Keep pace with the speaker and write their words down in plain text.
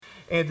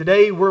And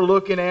today we're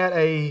looking at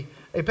a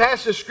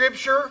passage of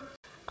Scripture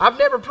I've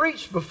never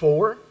preached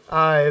before.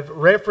 I've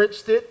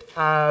referenced it,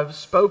 I've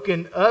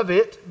spoken of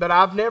it, but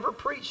I've never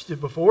preached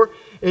it before.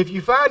 If you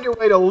find your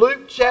way to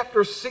Luke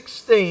chapter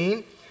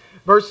 16,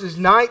 verses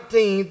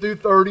 19 through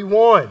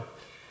 31.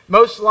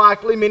 Most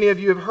likely many of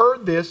you have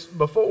heard this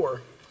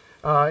before,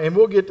 and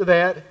we'll get to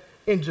that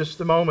in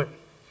just a moment.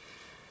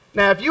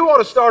 Now, if you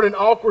want to start an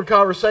awkward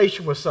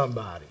conversation with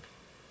somebody,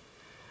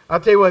 I'll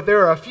tell you what,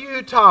 there are a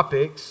few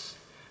topics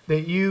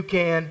that you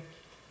can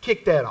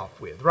kick that off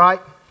with, right?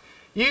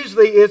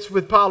 Usually it's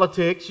with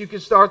politics. You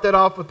can start that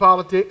off with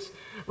politics.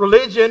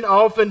 Religion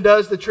often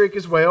does the trick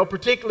as well,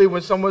 particularly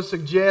when someone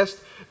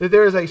suggests that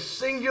there is a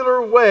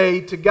singular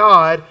way to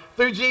God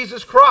through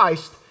Jesus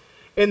Christ,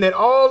 and that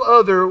all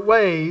other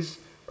ways,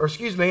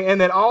 and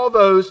that all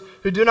those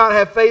who do not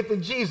have faith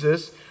in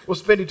Jesus will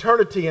spend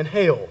eternity in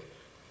hell.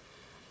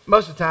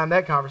 Most of the time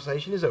that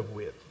conversation is over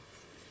with.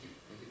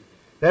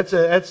 A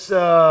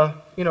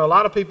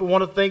lot of people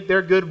want to think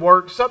their good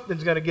works,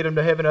 something's going to get them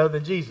to heaven other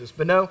than Jesus.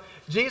 But no,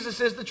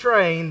 Jesus is the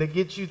train that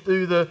gets you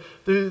through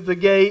the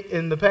gate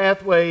and the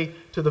pathway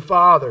to the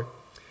Father.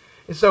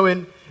 And so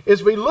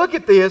as we look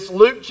at this,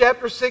 Luke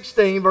chapter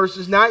 16,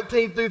 verses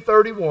 19 through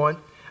 31,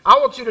 I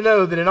want you to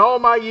know that in all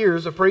my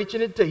years of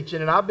preaching and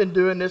teaching, and I've been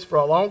doing this for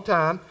a long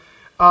time,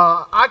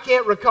 I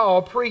can't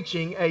recall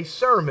preaching a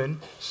sermon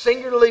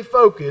singularly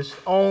focused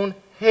on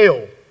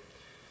hell.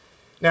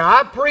 Now,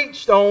 I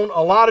preached on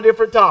a lot of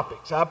different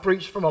topics. I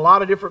preached from a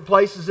lot of different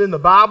places in the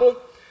Bible.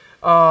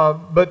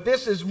 But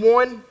this is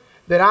one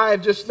that I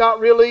have just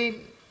not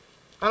really,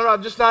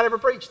 I've just not ever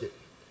preached it.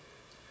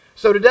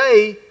 So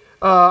today,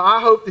 I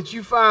hope that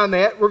you find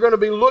that. We're going to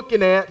be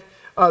looking at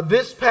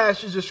this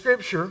passage of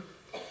Scripture.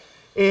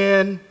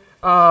 And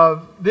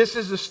this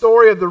is the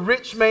story of the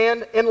rich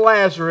man and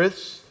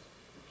Lazarus,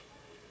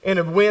 and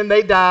of when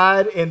they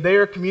died and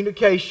their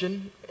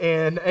communication,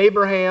 and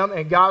Abraham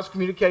and God's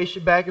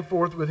communication back and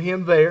forth with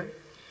him there.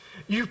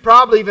 You've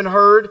probably even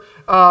heard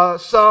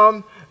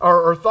some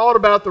or thought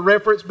about the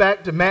reference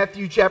back to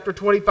Matthew chapter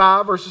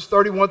 25, verses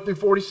 31 through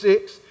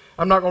 46.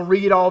 I'm not going to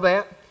read all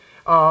that.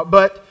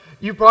 But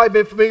you've probably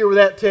been familiar with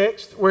that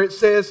text where it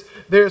says,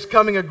 there's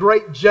coming a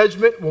great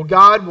judgment. Well,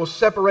 God will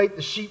separate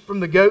the sheep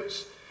from the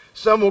goats.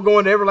 Some will go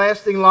into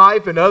everlasting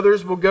life, and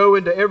others will go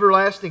into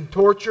everlasting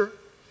torture.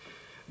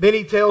 Then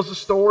he tells the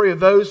story of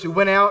those who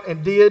went out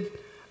and did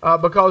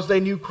because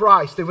they knew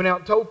Christ. They went out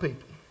and told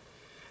people.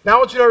 Now I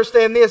want you to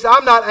understand this.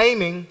 I'm not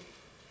aiming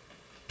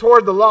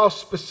toward the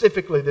lost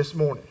specifically this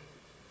morning.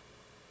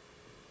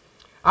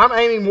 I'm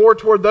aiming more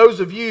toward those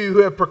of you who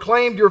have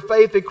proclaimed your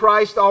faith in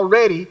Christ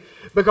already,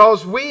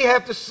 because we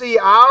have to see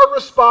our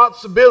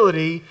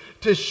responsibility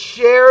to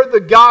share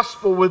the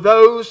gospel with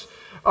those,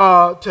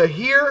 share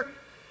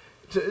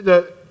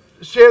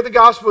the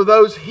gospel with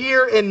those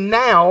here and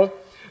now,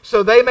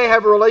 so they may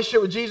have a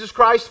relationship with Jesus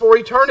Christ for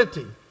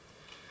eternity.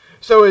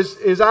 So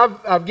as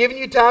I've given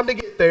you time to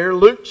get there,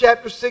 Luke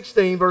chapter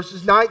 16,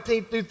 verses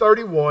 19 through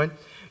 31,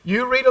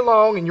 you read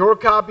along in your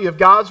copy of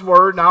God's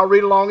Word, and I'll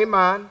read along in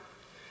mine.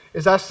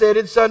 As I said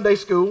in Sunday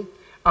school,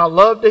 I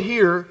love to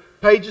hear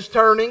pages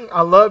turning.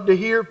 I love to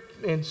hear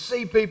and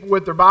see people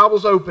with their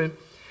Bibles open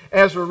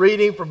as we're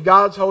reading from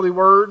God's holy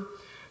Word.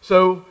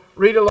 So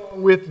read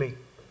along with me.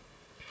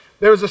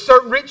 There was a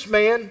certain rich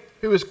man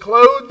who was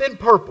clothed in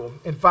purple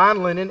and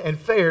fine linen and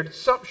fared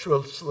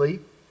sumptuously,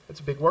 that's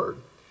a big word,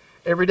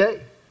 every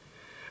day.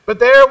 But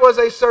there was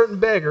a certain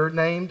beggar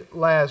named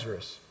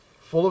Lazarus,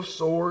 full of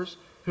sores,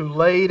 who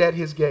laid at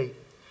his gate,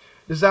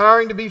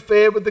 desiring to be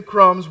fed with the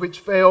crumbs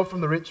which fell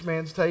from the rich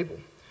man's table.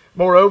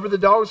 Moreover, the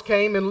dogs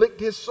came and licked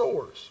his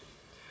sores.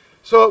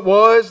 So it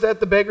was that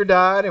the beggar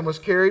died and was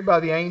carried by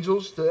the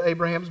angels to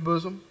Abraham's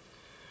bosom.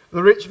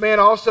 The rich man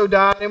also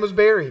died and was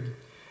buried.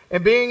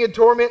 And being in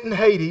torment in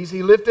Hades,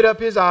 he lifted up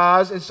his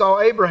eyes and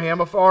saw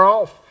Abraham afar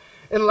off,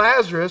 and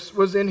Lazarus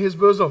was in his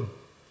bosom.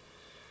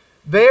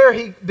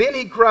 Then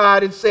he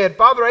cried and said,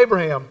 Father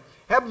Abraham,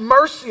 have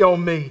mercy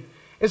on me,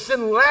 and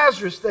send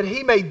Lazarus that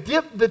he may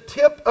dip the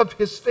tip of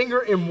his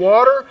finger in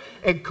water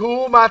and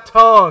cool my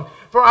tongue,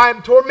 for I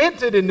am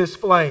tormented in this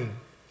flame.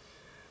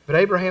 But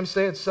Abraham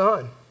said,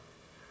 Son,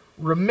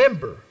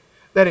 remember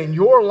that in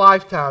your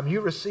lifetime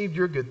you received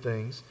your good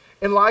things,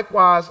 and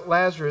likewise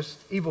Lazarus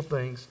evil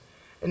things.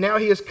 And now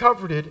he is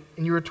comforted,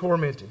 and you are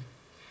tormented.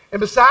 And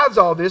besides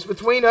all this,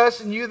 between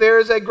us and you there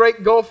is a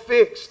great gulf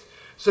fixed,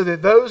 so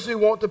that those who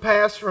want to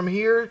pass from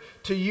here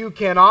to you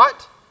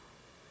cannot,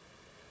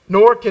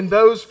 nor can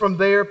those from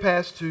there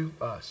pass to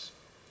us.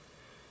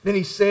 Then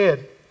he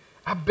said,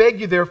 I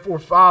beg you therefore,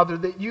 Father,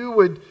 that you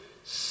would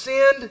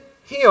send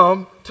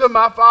him to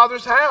my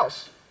father's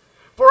house.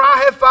 For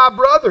I have 5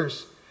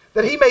 brothers,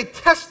 that he may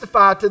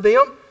testify to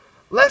them,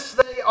 lest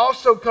they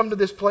also come to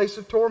this place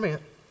of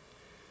torment.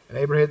 And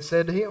Abraham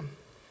said to him,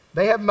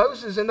 They have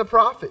Moses and the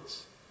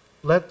prophets.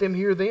 Let them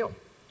hear them.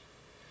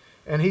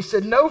 And he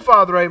said, No,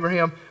 Father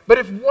Abraham, but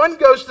if one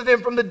goes to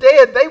them from the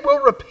dead, they will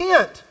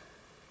repent.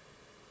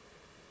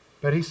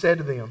 But he said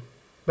to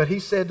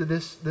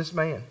this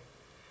man,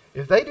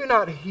 If they do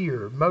not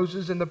hear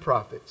Moses and the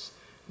prophets,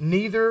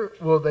 neither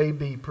will they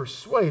be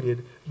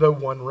persuaded, though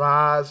one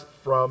rise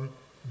from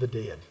the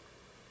dead.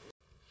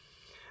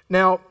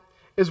 Now,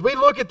 as we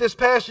look at this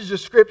passage of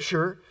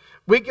Scripture,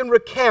 we can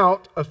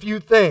recount a few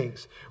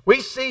things.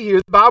 We see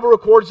here, the Bible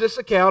records this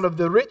account of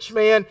the rich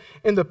man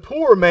and the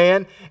poor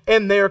man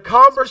and their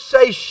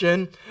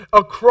conversation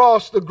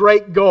across the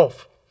great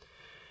gulf.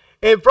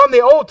 And from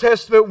the Old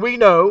Testament, we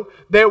know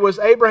there was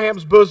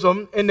Abraham's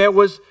bosom, and there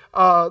was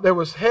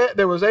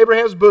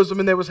Abraham's bosom,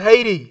 and there was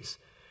Hades.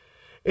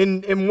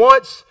 And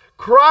once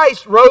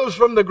Christ rose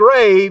from the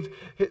grave,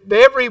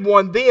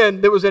 everyone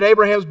then that was at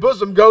Abraham's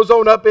bosom goes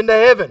on up into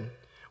heaven,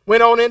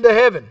 went on into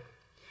heaven.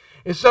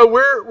 And so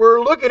we're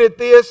looking at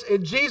this,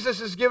 and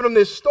Jesus is giving them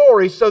this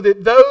story so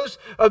that those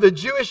of the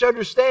Jewish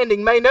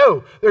understanding may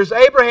know. There's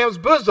Abraham's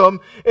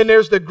bosom, and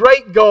there's the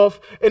great gulf,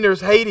 and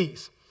there's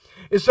Hades.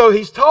 And so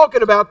he's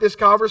talking about this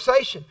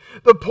conversation.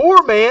 The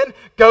poor man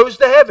goes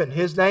to heaven.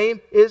 His name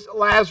is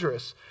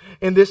Lazarus.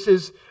 And this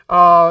is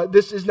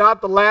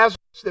not the Lazarus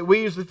that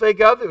we usually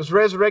think of that was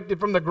resurrected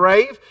from the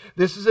grave.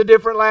 This is a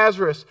different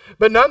Lazarus.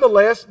 But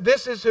nonetheless,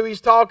 this is who he's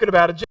talking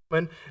about, a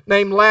gentleman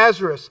named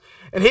Lazarus.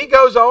 And he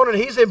goes on and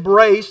he's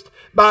embraced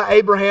by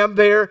Abraham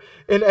there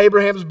in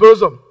Abraham's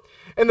bosom.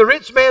 And the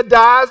rich man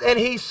dies and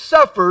he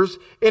suffers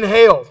in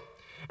hell.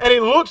 And he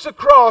looks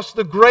across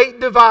the great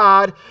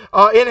divide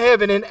in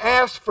heaven and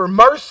asks for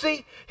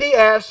mercy. He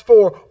asks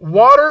for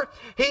water.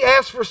 He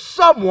asks for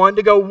someone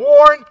to go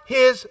warn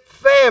his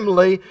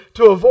family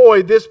to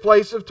avoid this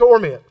place of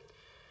torment.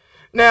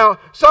 Now,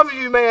 some of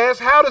you may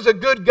ask, how does a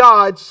good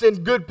God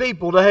send good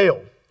people to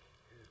hell?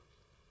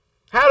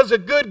 How does a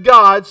good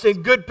God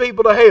send good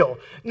people to hell?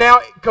 Now,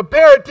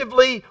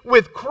 comparatively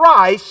with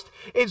Christ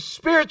and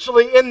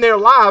spiritually in their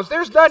lives,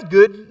 there's none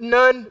good,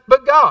 none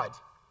but God.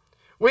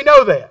 We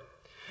know that.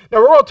 Now,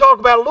 we're going to talk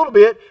about a little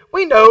bit.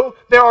 We know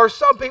there are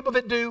some people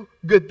that do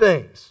good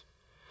things.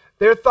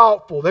 They're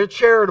thoughtful. They're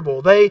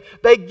charitable. They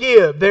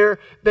give.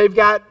 They've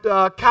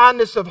got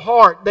kindness of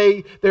heart.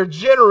 They're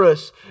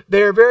generous.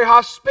 They're very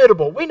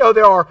hospitable. We know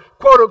there are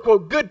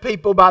quote-unquote good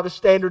people by the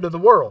standard of the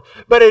world.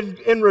 But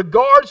in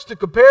regards to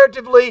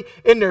comparatively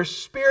in their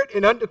spirit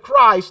and unto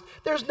Christ,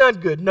 there's none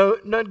good.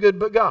 None good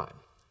but God.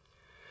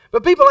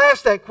 But people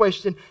ask that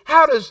question,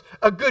 how does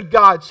a good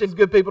God send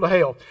good people to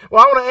hell?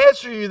 Well, I want to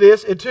answer you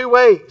this in two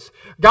ways.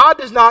 God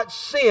does not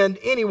send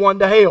anyone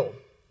to hell.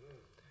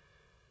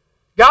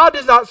 God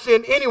does not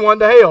send anyone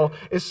to hell.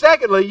 And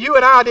secondly, you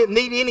and I didn't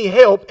need any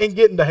help in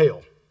getting to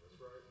hell.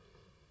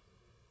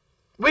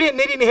 We didn't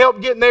need any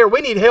help getting there.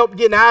 We need help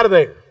getting out of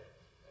there.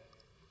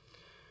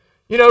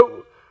 You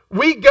know,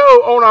 we go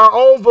on our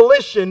own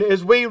volition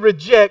as we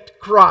reject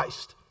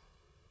Christ.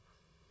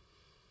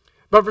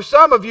 But for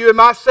some of you and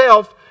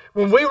myself,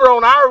 when we were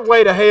on our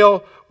way to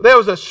hell, there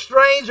was a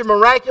strange and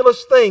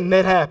miraculous thing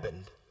that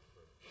happened.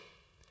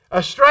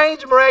 A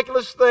strange and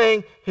miraculous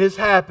thing has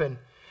happened.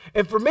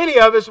 And for many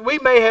of us, we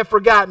may have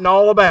forgotten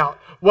all about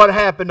what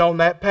happened on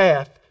that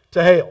path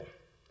to hell.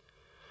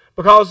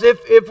 Because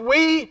if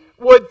we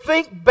would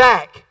think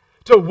back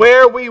to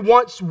where we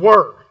once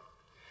were,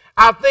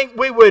 I think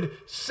we would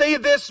see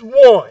this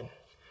one.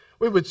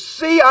 We would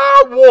see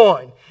our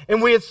one,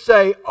 and we'd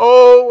say,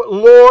 "Oh,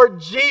 Lord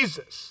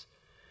Jesus,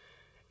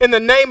 in the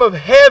name of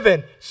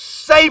heaven,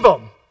 save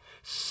them.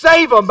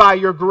 Save them by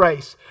your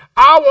grace.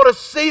 I want to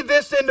see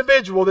this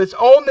individual that's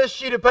on this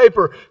sheet of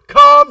paper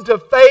come to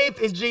faith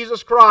in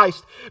Jesus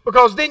Christ."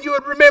 Because then you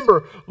would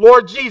remember,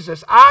 "Lord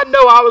Jesus, I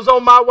know I was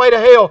on my way to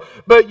hell,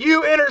 but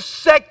you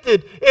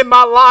intersected in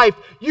my life.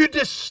 You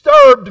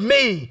disturbed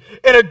me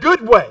in a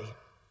good way."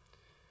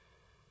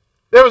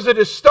 There was a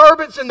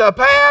disturbance in the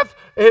path,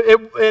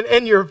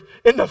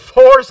 in the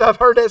force. I've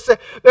heard that say.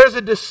 There's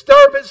a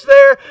disturbance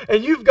there,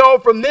 and you've gone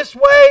from this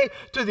way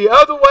to the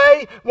other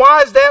way.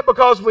 Why is that?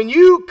 Because when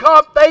you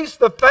come face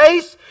to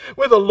face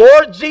with the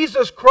Lord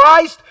Jesus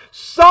Christ,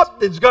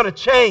 something's going to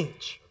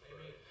change.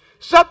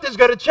 Something's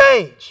going to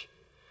change.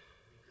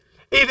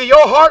 Either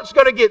your heart's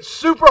going to get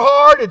super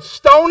hard and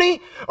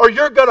stony, or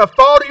you're going to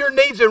fall to your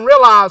knees and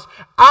realize,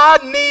 I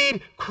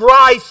need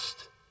Christ.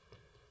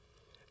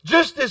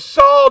 Just as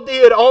Saul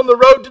did on the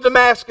road to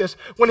Damascus,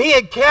 when he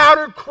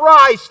encountered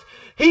Christ,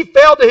 he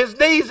fell to his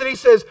knees and he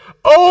says,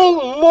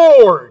 "Oh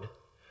Lord,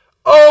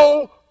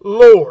 oh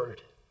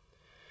Lord."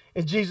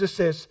 And Jesus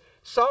says,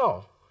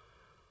 "Saul,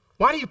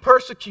 why do you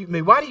persecute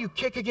me? Why do you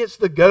kick against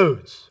the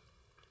goads?"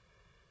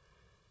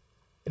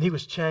 And he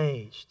was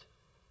changed.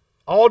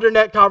 All during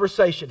that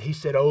conversation, he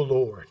said, "Oh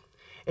Lord."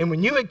 And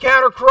when you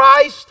encounter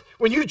Christ,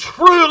 when you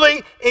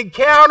truly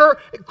encounter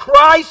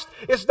Christ,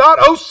 it's not,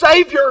 "Oh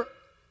Savior."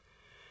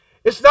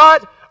 It's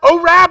not, "Oh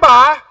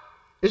Rabbi,"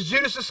 as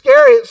Judas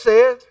Iscariot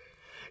said.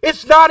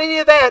 It's not any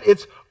of that.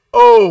 It's,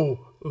 "Oh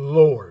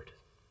Lord."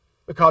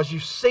 Because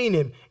you've seen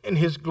Him in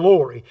His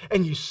glory,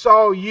 and you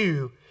saw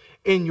you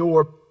in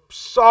your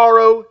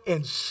sorrow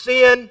and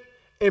sin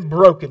and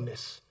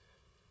brokenness.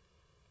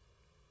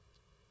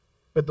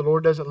 But the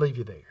Lord doesn't leave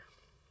you there.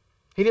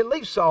 He didn't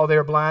leave Saul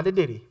there blinded,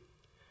 did He?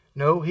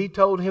 No, He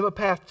told him a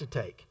path to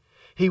take.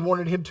 He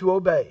wanted him to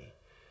obey.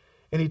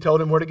 And he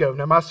told him where to go.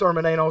 Now, my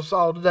sermon ain't on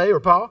Saul today or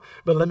Paul,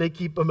 but let me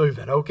keep it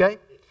moving, okay?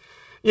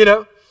 You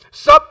know,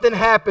 something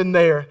happened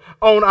there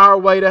on our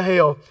way to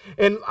hell.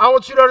 And I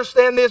want you to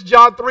understand this,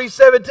 John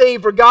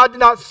 3:17, for God did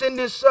not send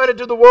his Son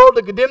into the world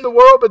to condemn the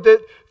world,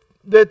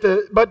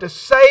 but to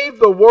save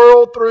the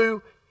world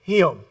through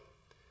him.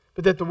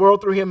 But that the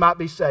world through him might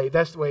be saved.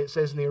 That's the way it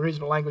says in the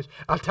original language.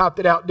 I typed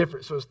it out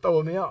different, so it's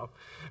throwing me off.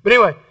 But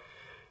anyway,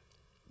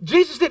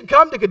 Jesus didn't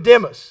come to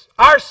condemn us.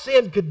 Our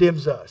sin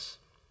condemns us.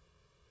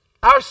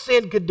 Our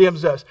sin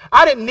condemns us.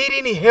 I didn't need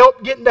any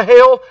help getting to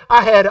hell.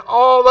 I had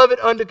all of it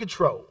under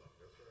control.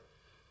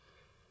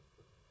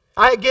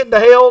 I ain't getting to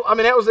hell. I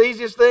mean, that was the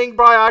easiest thing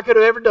probably I could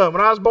have ever done.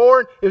 When I was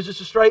born, it was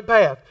just a straight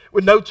path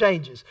with no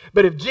changes.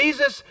 But if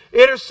Jesus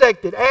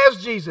intersected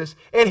as Jesus,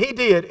 and he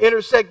did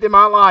intersect in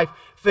my life,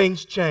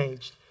 things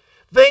changed.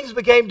 Things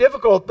became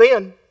difficult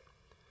then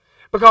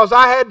because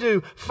I had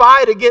to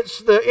fight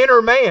against the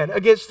inner man,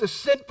 against the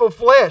sinful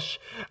flesh.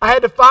 I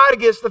had to fight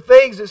against the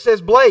things that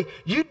says, Blake,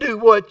 you do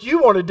what you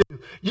want to do.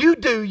 You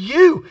do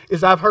you,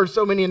 as I've heard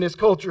so many in this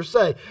culture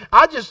say.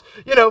 I just,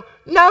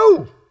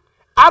 no.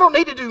 I don't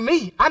need to do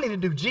me. I need to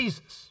do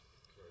Jesus.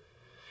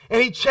 And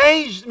he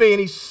changed me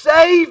and he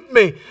saved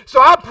me.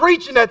 So I'm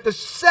preaching that the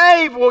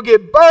saved will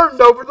get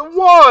burdened over the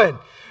one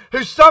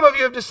who some of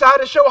you have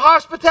decided to show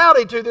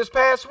hospitality to this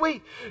past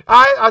week.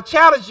 I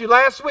challenged you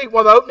last week.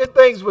 One of the opening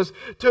things was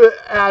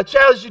I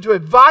challenged you to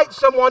invite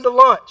someone to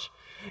lunch.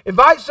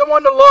 Invite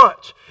someone to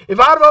lunch.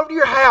 Invite them over to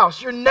your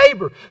house, your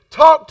neighbor.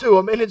 Talk to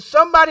them. And then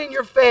somebody in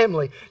your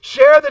family,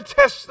 share the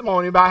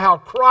testimony about how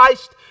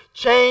Christ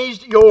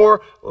changed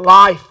your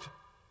life.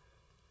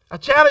 I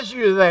challenge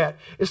you to that.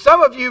 And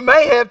some of you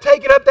may have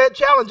taken up that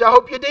challenge. I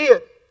hope you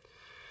did.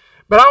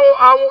 But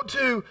I want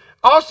to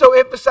also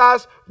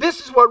emphasize,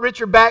 this is what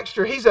Richard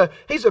Baxter, he's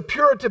a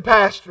Puritan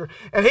pastor,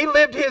 and he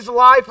lived his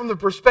life from the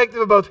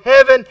perspective of both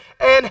heaven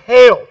and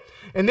hell.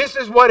 And this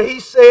is what he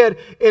said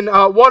in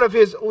one of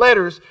his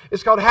letters.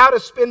 It's called How to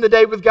Spend the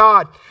Day with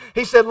God.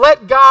 He said,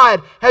 let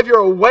God have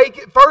your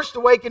first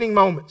awakening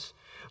moments.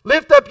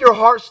 Lift up your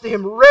hearts to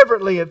him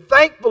reverently and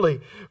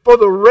thankfully for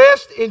the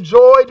rest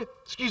enjoyed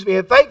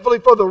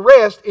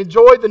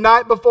the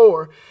night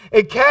before,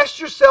 and cast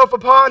yourself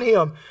upon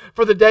him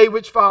for the day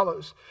which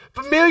follows.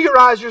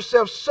 Familiarize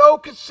yourself so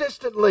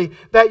consistently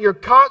that your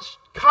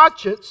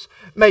conscience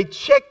may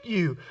check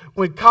you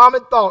when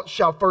common thoughts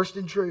shall first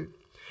intrude.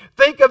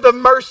 Think of the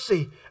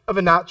mercy of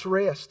a night's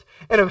rest,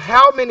 and of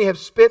how many have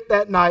spent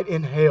that night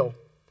in hell.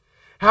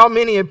 How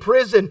many in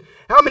prison,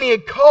 how many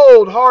in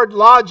cold, hard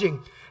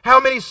lodging, how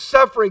many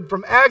suffering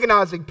from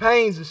agonizing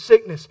pains and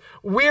sickness,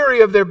 weary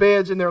of their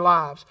beds and their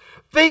lives.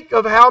 Think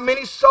of how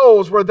many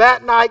souls were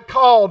that night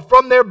called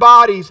from their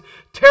bodies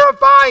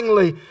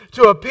terrifyingly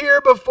to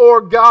appear before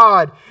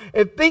God.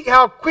 And think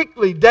how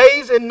quickly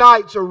days and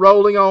nights are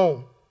rolling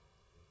on.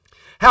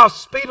 How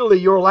speedily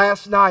your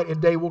last night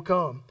and day will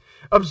come.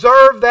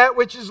 Observe that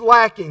which is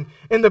lacking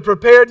in the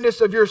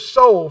preparedness of your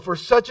soul for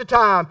such a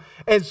time,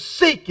 and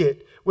seek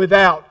it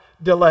without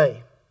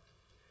delay.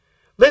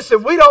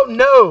 Listen, we don't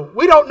know.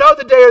 We don't know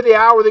the day or the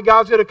hour that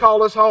God's going to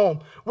call us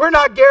home. We're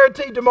not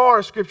guaranteed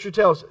tomorrow, Scripture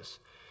tells us.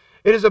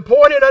 It is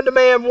appointed unto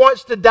man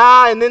once to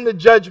die and then the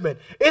judgment.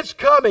 It's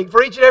coming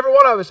for each and every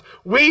one of us.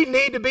 We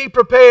need to be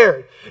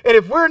prepared. And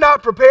if we're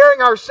not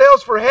preparing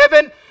ourselves for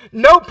heaven,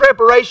 no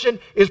preparation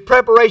is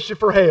preparation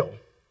for hell.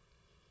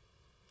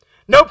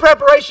 No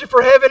preparation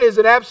for heaven is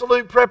an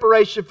absolute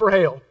preparation for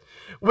hell.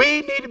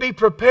 We need to be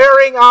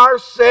preparing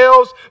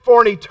ourselves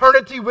for an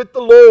eternity with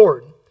the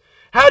Lord.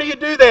 How do you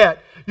do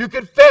that? You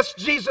confess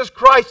Jesus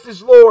Christ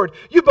as Lord.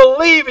 You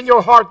believe in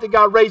your heart that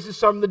God raises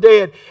from the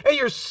dead. And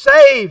you're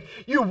saved.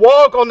 You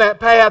walk on that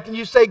path and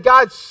you say,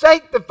 God,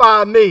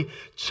 sanctify me.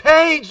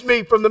 Change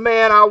me from the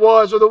man I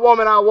was or the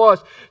woman I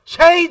was.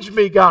 Change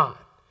me, God.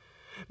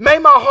 May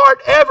my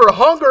heart ever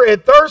hunger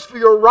and thirst for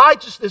your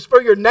righteousness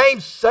for your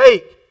name's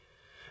sake.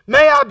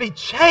 May I be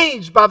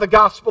changed by the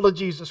gospel of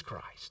Jesus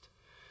Christ.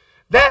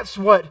 That's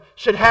what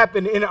should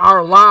happen in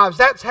our lives.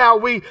 That's how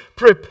we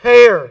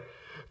prepare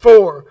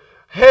for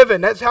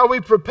heaven. That's how we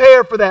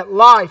prepare for that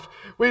life.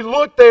 We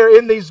look there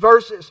in these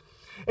verses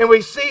and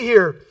we see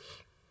here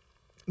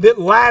that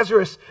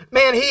Lazarus,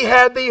 man, he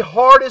had the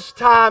hardest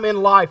time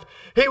in life.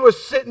 He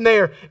was sitting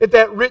there at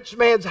that rich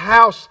man's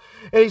house,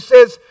 and he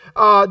says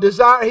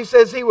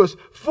he was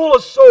full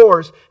of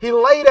sores. He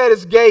laid at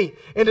his gate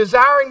and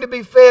desiring to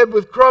be fed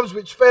with crumbs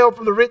which fell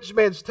from the rich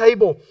man's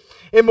table.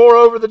 And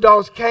moreover, the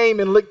dogs came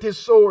and licked his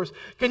sores.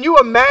 Can you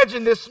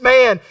imagine this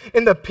man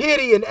in the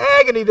pity and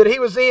agony that he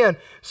was in,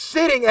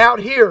 sitting out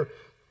here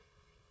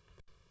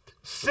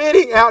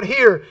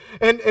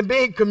and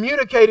being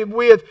communicated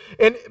with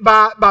and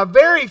by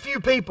very few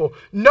people,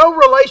 no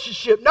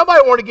relationship,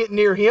 nobody wanted to get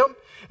near him.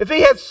 If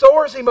he had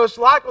sores, he most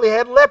likely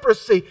had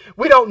leprosy.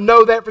 We don't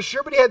know that for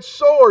sure, but he had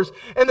sores,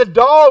 and the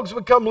dogs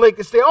would come lick.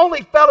 It's the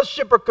only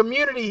fellowship or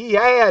community he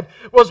had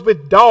was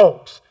with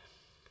dogs.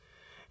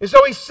 And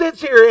so he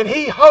sits here and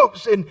he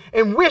hopes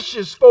and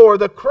wishes for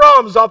the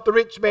crumbs off the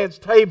rich man's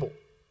table.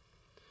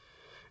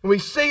 And we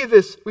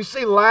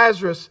see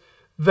Lazarus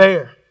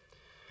there.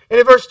 And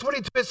in verse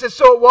 22 it says,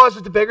 so it was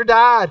that the beggar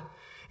died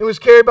and was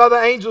carried by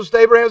the angels to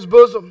Abraham's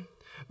bosom.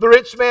 The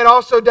rich man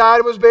also died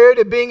and was buried,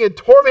 and being in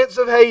torments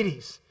of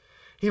Hades,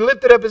 he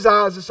lifted up his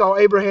eyes and saw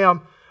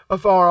Abraham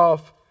afar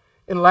off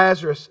and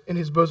Lazarus in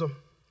his bosom.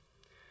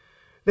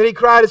 Then he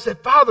cried and said,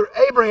 Father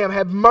Abraham,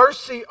 have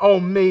mercy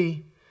on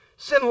me.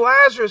 Send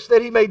Lazarus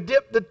that he may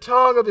dip the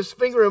tongue of his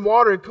finger in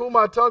water and cool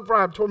my tongue, for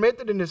I am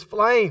tormented in this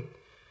flame.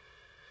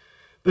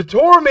 The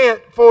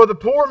torment for the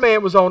poor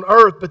man was on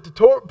earth, but the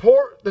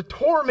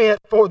torment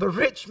for the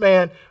rich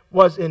man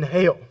was in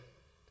hell.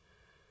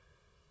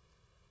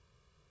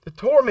 The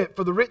torment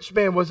for the rich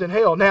man was in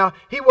hell. Now,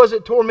 he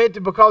wasn't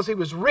tormented because he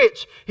was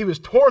rich. He was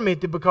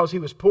tormented because he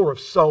was poor of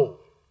soul.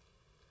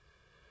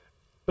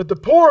 But the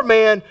poor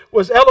man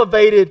was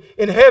elevated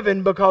in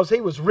heaven because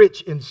he was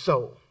rich in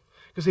soul,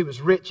 because he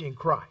was rich in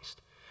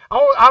Christ.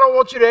 I don't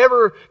want you to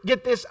ever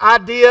get this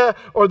idea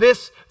or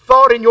this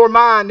thought in your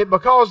mind that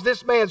because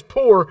this man's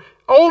poor,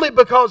 only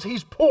because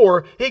he's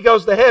poor, he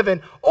goes to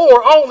heaven,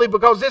 or only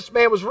because this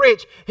man was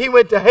rich, he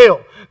went to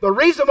hell. The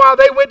reason why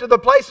they went to the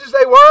places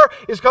they were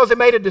is because they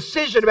made a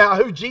decision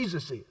about who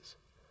Jesus is.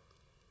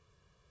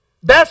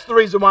 That's the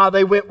reason why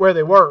they went where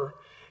they were.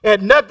 It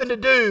had nothing to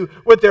do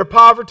with their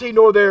poverty,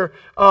 nor their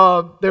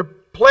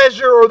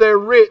pleasure, or their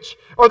rich,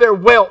 or their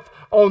wealth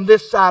on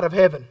this side of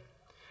heaven.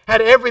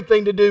 Had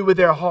everything to do with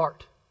their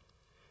heart.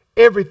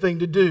 Everything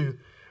to do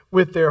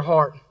with their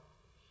heart.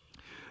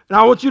 And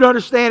I want you to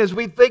understand as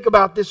we think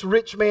about this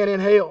rich man in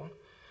hell,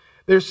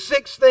 there's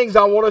 6 things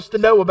I want us to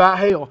know about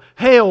hell.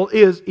 Hell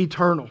is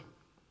eternal.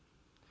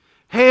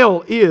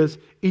 Hell is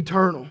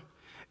eternal.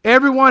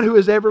 Everyone who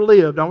has ever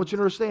lived, I want you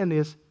to understand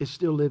this, is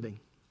still living.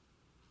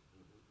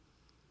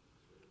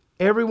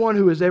 Everyone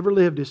who has ever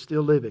lived is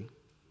still living.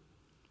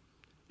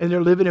 And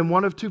they're living in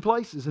one of 2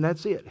 places, and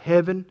that's it.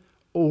 Heaven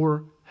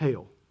or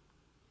hell.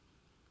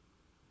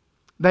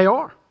 They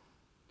are.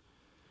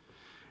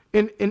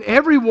 And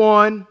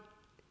everyone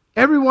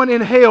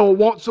in hell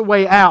wants a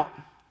way out,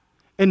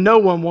 and no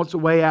one wants a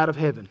way out of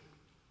heaven.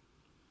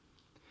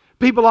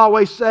 People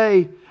always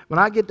say, when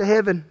I get to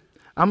heaven,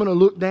 I'm going to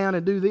look down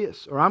and do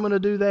this, or I'm going to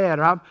do that,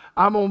 or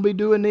I'm going to be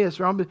doing this.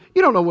 You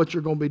don't know what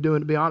you're going to be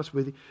doing, to be honest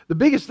with you. The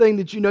biggest thing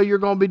that you know you're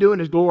going to be doing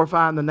is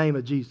glorifying the name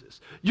of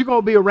Jesus. You're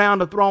going to be around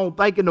the throne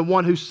thanking the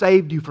one who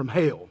saved you from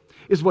hell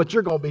is what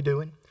you're going to be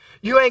doing.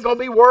 You ain't going to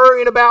be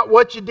worrying about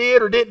what you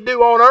did or didn't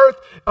do on earth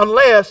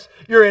unless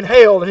you're in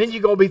hell. And then you're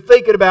going to be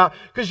thinking about,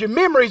 because your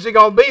memories are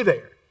going to be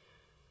there.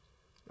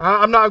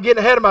 I'm not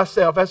getting ahead of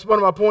myself. That's one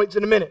of my points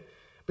in a minute.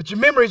 But your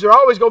memories are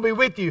always going to be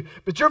with you.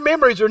 But your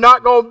memories are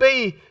not going to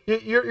be,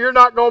 you're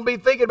not going to be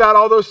thinking about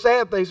all those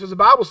sad things. Because the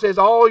Bible says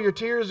all your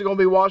tears are going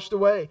to be washed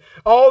away.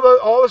 All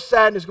the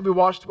sadness is going to be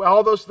washed away.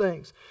 All those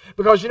things.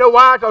 Because you know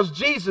why? Because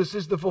Jesus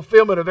is the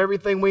fulfillment of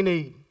everything we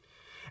need.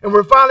 And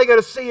we're finally going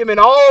to see Him in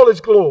all His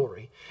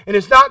glory. And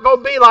it's not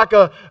going to be like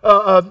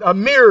a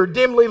mirror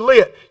dimly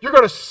lit. You're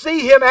going to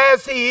see Him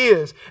as He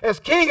is, as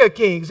King of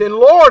Kings and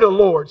Lord of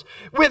Lords,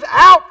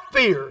 without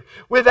fear,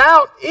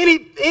 without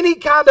any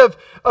kind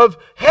of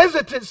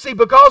hesitancy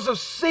because of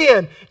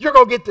sin. You're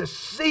going to get to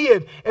see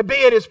Him and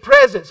be in His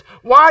presence.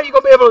 Why are you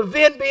going to be able to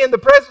then be in the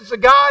presence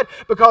of God?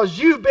 Because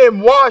you've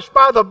been washed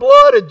by the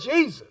blood of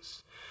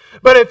Jesus.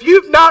 But if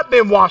you've not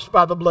been washed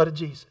by the blood of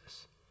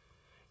Jesus,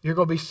 you're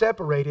going to be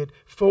separated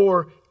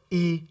for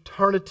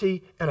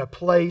eternity in a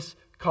place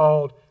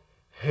called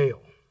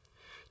hell.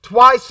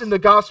 Twice in the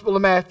Gospel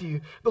of Matthew,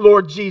 the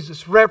Lord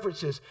Jesus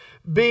references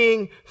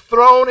being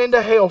thrown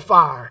into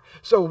hellfire.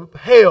 So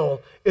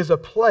hell is a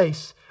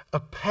place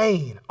of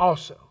pain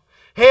also.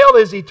 Hell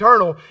is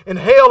eternal, and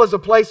hell is a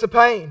place of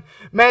pain.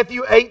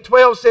 Matthew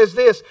 8:12 says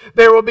this,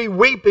 there will be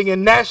weeping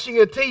and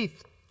gnashing of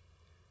teeth.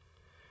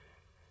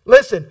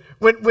 Listen,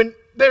 when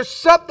there's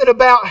something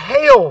about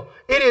hell,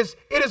 it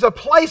is a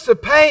place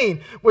of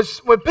pain.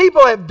 When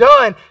people have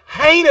done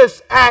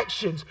heinous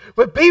actions,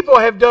 when people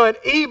have done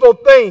evil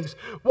things,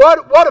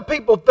 what do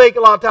people think a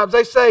lot of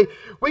times?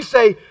 We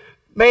say,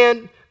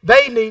 man,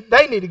 they need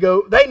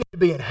to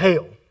be in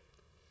hell.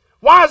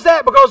 Why is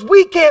that? Because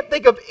we can't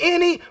think of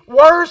any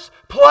worse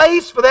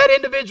place for that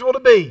individual to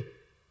be.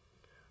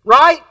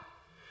 Right?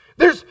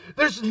 There's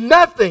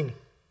nothing.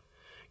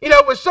 You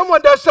know, when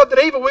someone does something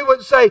evil, we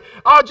wouldn't say,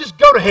 oh, just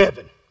go to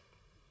heaven.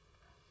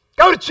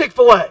 Go to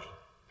Chick-fil-A.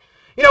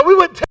 You know, we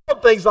wouldn't tell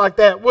things like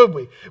that, would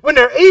we? When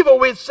they're evil,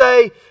 we'd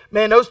say,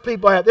 man, those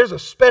people there's a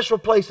special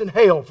place in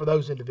hell for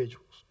those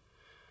individuals.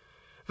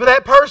 For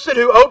that person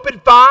who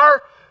opened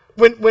fire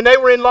when they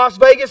were in Las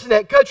Vegas in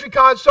that country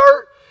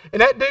concert,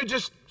 and that dude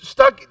just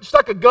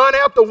stuck a gun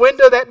out the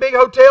window of that big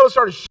hotel and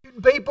started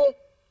shooting people.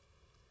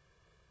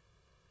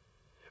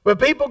 When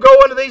people go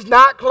into these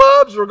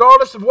nightclubs,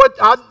 regardless of what,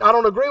 I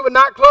don't agree with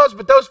nightclubs,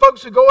 but those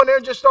folks who go in there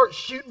and just start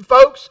shooting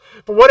folks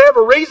for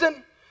whatever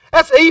reason,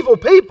 that's evil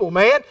people,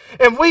 man.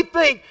 And we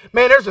think,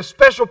 man, there's a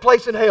special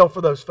place in hell for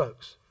those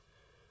folks.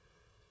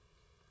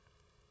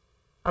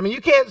 I mean,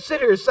 you can't sit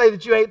here and say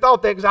that you ain't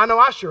thought that, because I know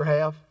I sure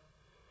have.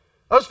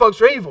 Those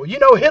folks are evil. You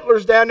know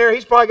Hitler's down there.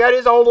 He's probably got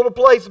his own little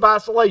place of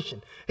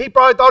isolation. He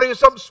probably thought he was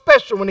something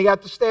special when he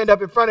got to stand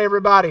up in front of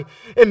everybody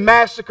and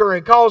massacre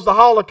and cause the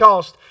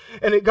Holocaust.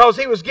 And because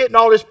he was getting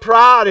all this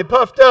pride and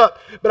puffed up.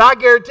 But I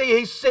guarantee you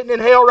he's sitting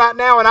in hell right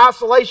now in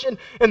isolation.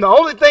 And the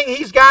only thing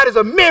he's got is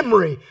a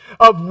memory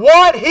of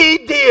what he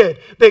did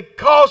that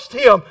cost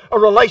him a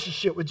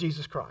relationship with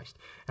Jesus Christ.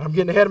 And I'm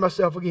getting ahead of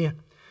myself again.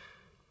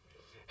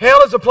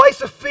 Hell is a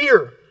place of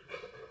fear.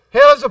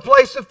 Hell is a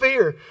place of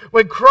fear.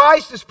 When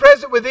Christ is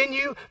present within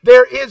you,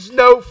 there is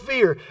no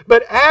fear.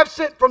 But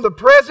absent from the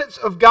presence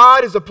of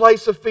God is a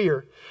place of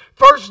fear.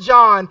 1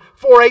 John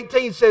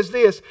 4:18 says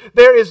this,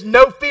 there is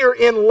no fear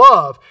in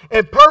love,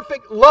 and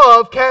perfect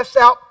love casts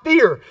out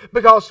fear,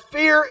 because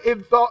fear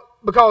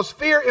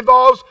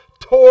involves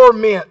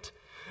torment.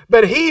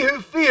 But he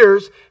who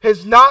fears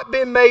has not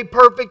been made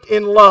perfect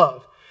in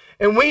love.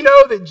 And we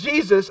know that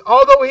Jesus,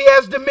 although he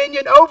has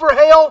dominion over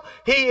hell,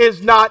 he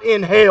is not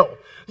in hell.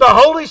 The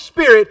Holy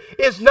Spirit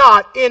is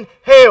not in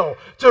hell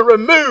to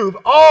remove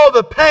all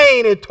the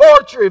pain and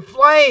torture and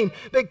flame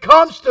that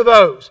comes to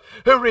those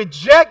who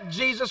reject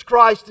Jesus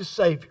Christ as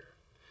Savior.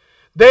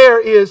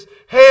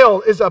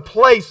 Hell is a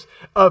place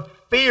of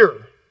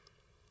fear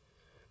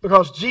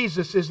because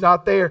Jesus is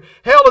not there.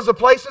 Hell is a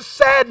place of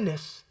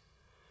sadness.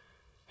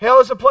 Hell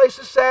is a place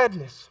of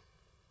sadness.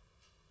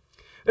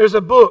 There's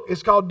a book,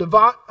 it's called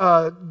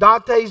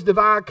Dante's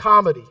Divine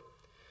Comedy.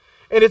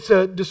 And it's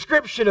a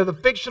description of the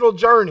fictional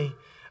journey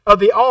of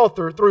the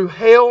author through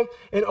hell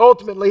and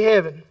ultimately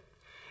heaven.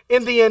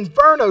 In the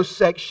Inferno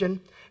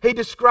section, he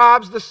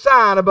describes the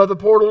sign above the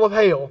portal of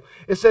hell.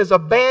 It says,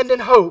 abandon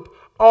hope,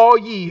 all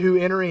ye who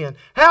enter in.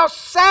 How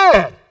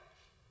sad!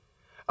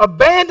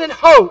 Abandon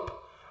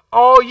hope,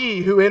 all ye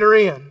who enter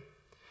in.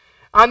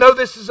 I know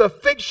this is a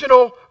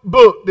fictional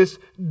book, this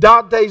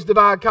Dante's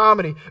Divine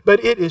Comedy,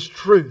 but it is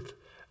truth.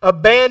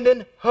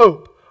 Abandon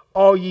hope,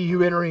 all ye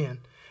who enter in.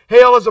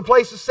 Hell is a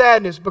place of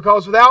sadness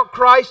because without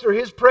Christ or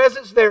His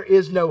presence, there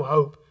is no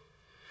hope.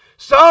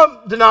 Some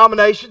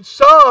denominations,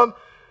 some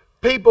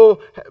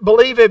people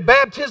believe in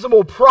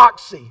baptismal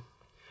proxy.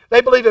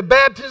 They believe in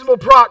baptismal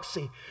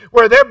proxy,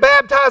 where they're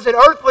baptizing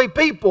earthly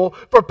people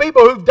for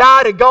people who've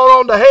died and gone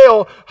on to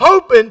hell,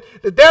 hoping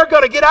that they're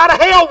going to get out of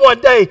hell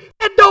one day.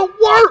 That don't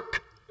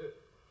work.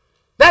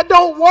 That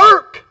don't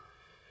work.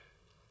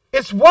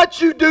 It's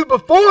what you do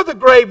before the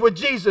grave with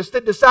Jesus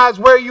that decides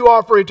where you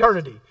are for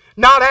eternity.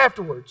 Not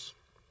afterwards.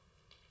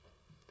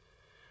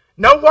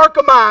 No work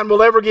of mine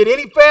will ever get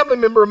any family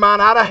member of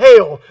mine out of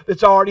hell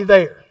that's already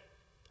there.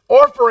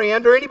 Or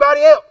friend or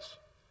anybody else.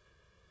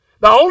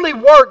 The only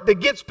work that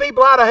gets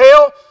people out of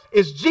hell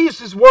is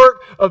Jesus'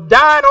 work of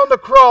dying on the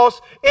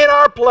cross in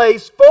our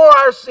place for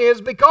our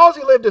sins because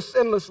He lived a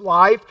sinless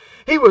life.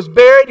 He was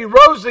buried. He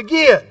rose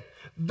again.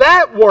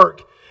 That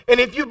work. And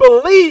if you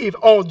believe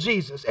on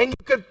Jesus and you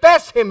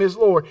confess Him as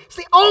Lord, it's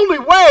the only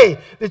way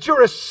that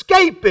you're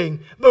escaping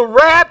the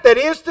wrath that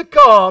is to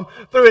come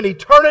through an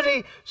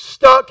eternity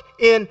stuck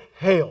in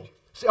hell.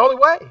 It's the only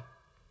way.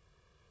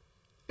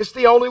 It's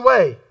the only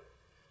way.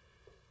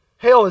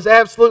 Hell is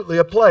absolutely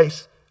a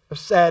place of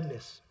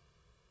sadness.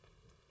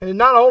 And it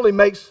not only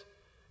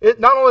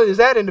is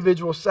that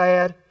individual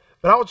sad,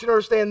 but I want you to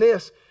understand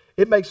this.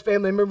 It makes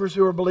family members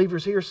who are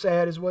believers here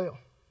sad as well.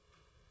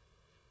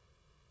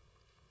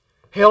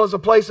 Hell is a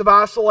place of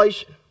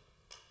isolation.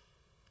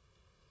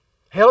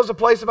 Hell is a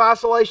place of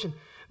isolation.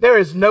 There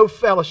is no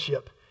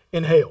fellowship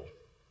in hell.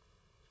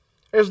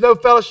 There's no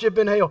fellowship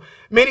in hell.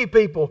 Many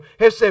people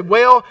have said,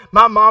 well,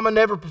 my mama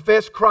never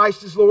professed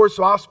Christ as Lord,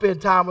 so I'll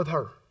spend time with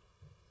her.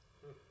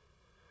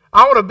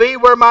 I want to be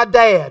where my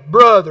dad,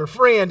 brother,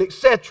 friend,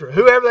 etc.,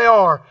 whoever they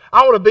are,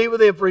 I want to be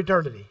with them for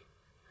eternity.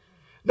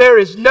 There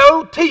is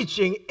no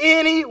teaching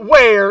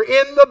anywhere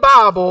in the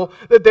Bible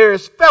that there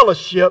is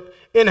fellowship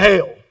in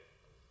hell.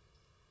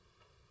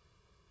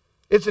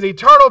 It's an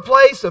eternal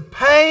place of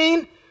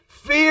pain,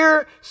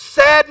 fear,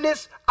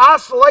 sadness,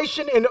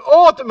 isolation, and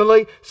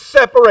ultimately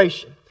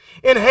separation.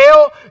 In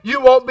hell,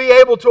 you won't be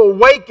able to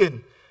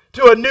awaken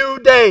to a new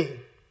day.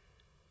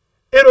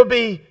 It'll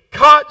be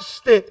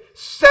constant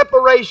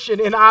separation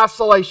and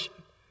isolation.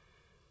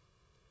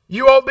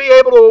 You won't be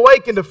able to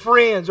awaken to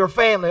friends or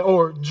family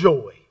or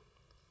joy.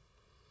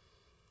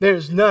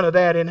 There's none of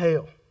that in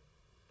hell.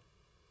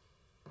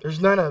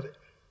 There's none of it.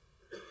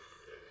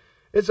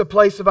 It's a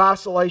place of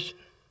isolation.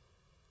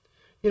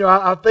 You know,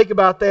 I think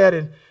about that,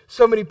 and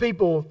so many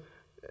people,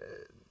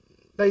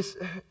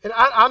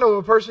 I know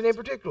a person in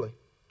particular,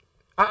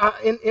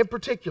 in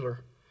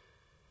particular,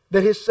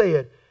 that has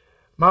said,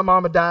 my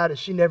mama died and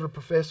she never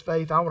professed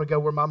faith. I want to go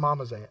where my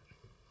mama's at.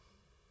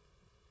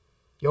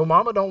 Your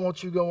mama don't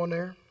want you going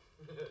there.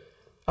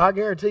 I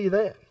guarantee you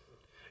that.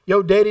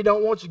 Your daddy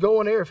don't want you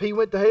going there if he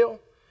went to hell.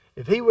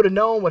 If he would have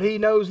known what he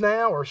knows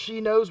now, or she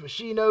knows what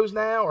she knows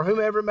now, or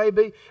whomever it may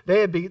be,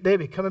 they'd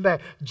be coming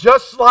back.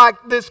 Just like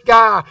this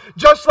guy,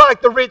 just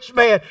like the rich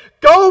man.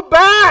 Go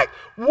back,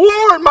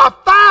 warn my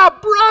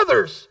 5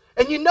 brothers.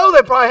 And you know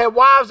they probably had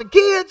wives and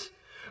kids.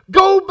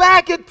 Go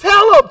back and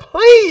tell them,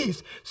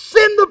 please,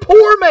 send the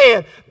poor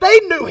man. They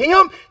knew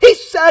him. He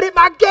sat at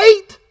my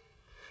gate.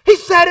 He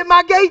sat at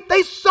my gate.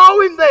 They saw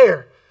him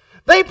there.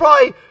 They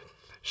probably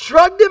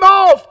shrugged him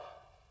off,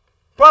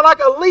 probably like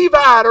a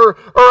Levite or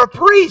a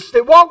priest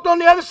that walked on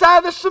the other side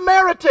of the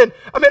Samaritan.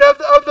 Of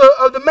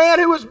the man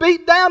who was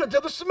beat down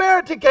until the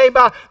Samaritan came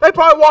by. They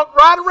probably walked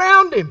right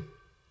around him.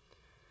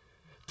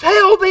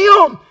 Tell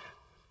them.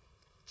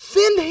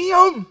 Send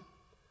him.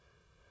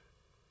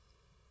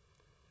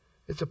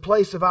 It's a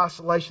place of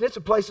isolation. It's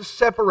a place of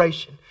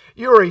separation.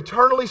 You are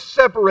eternally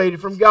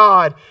separated from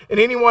God and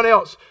anyone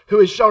else who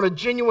has shown a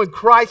genuine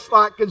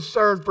Christ-like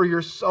concern for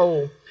your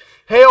soul.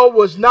 Hell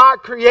was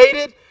not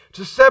created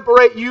to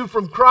separate you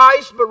from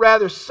Christ, but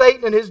rather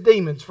Satan and his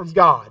demons from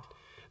God.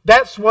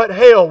 That's what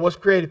hell was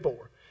created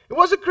for. It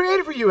wasn't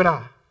created for you and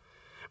I.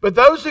 But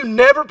those who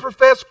never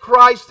profess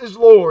Christ as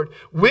Lord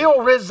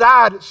will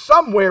reside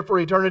somewhere for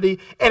eternity,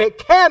 and it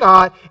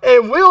cannot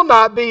and will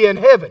not be in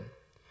heaven.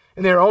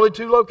 And there are only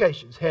two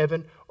locations,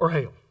 heaven or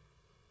hell.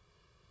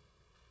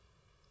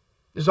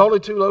 There's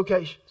only two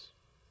locations.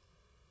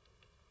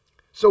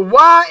 So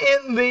why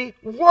in the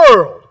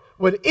world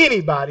would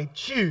anybody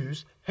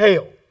choose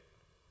hell?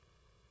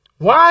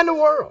 Why in the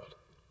world?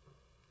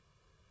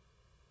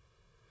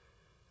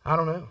 I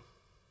don't know.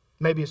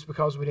 Maybe it's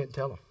because we didn't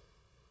tell them.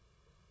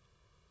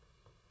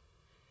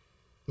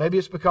 Maybe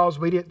it's because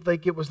we didn't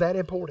think it was that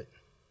important.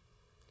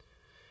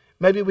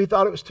 Maybe we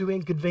thought it was too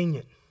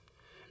inconvenient.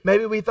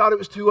 Maybe we thought it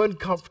was too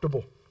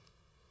uncomfortable.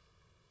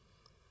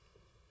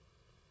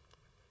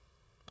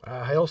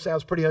 Hell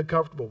sounds pretty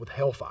uncomfortable with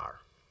hellfire.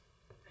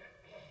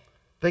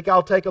 I think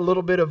I'll take a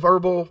little bit of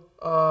verbal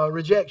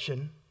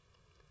rejection.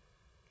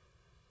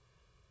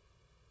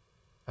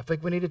 I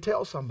think we need to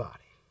tell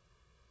somebody.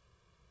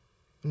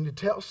 We need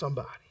to tell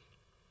somebody.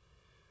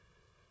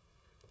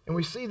 And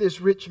we see this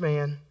rich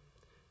man.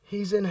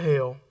 He's in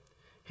hell.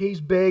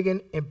 He's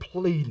begging and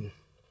pleading.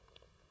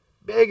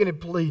 Begging and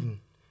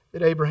pleading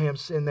that Abraham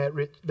send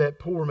that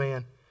poor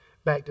man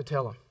back to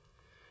tell him.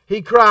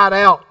 He cried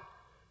out,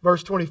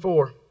 verse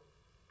 24,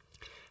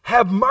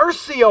 "Have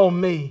mercy on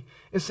me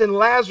and send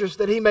Lazarus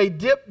that he may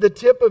dip the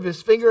tip of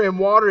his finger in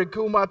water and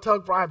cool my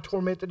tongue, for I am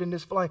tormented in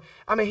this flame."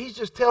 He's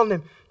just telling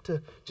him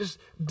to just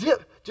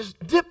dip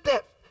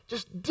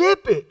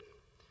it.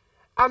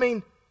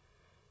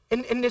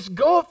 And this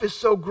gulf is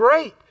so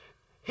great.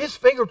 His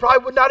finger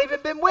probably would not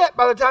even been wet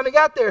by the time he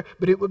got there,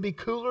 but it would be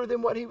cooler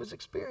than what he was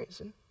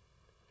experiencing.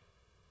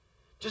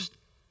 Just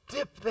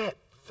dip that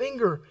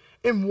finger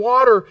in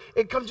water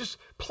and come just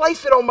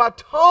place it on my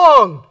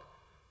tongue.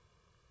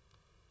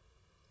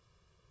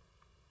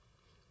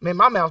 Man,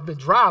 my mouth's been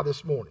dry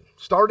this morning.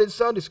 Started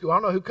Sunday school. I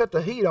don't know who cut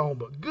the heat on,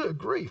 but good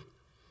grief.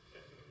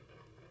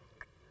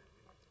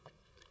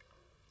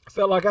 I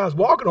felt like I was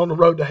walking on the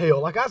road to hell,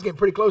 like I was getting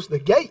pretty close to the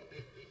gate.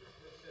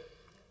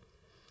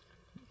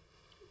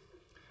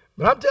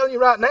 But I'm telling you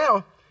right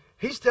now,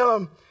 he's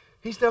telling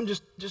him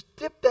just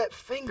dip that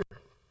finger.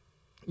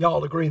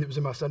 Y'all agree that was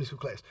in my Sunday school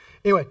class.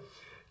 Anyway,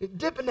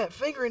 dipping that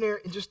finger in there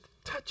and just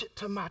touch it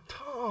to my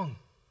tongue.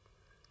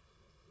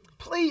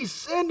 Please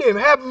send him.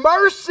 Have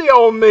mercy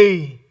on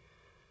me.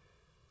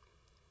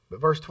 But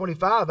verse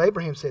 25,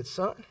 Abraham said,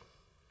 "Son,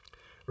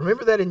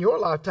 remember that in your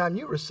lifetime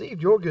you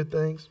received your good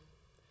things.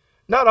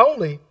 Not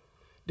only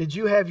did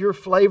you have your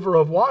flavor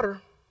of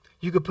water,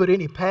 you could put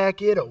any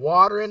packet of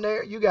water in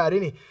there. You got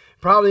any,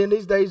 probably in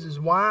these days is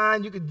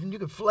wine. You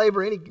could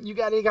flavor any, you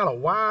got any kind of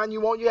wine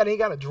you want. You got any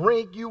kind of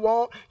drink you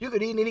want. You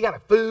could eat any kind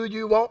of food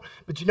you want.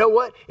 But you know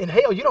what? In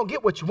hell, you don't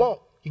get what you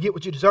want. You get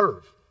what you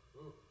deserve."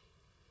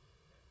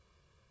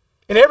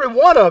 And every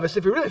one of us,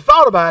 if we really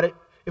thought about it,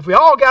 if we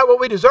all got what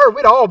we deserve,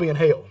 we'd all be in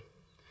hell.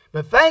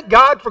 But thank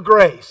God for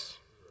grace.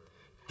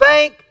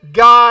 Thank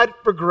God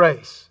for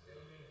grace.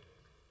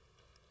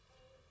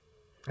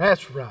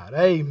 That's right.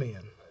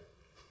 Amen.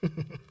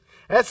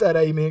 That's that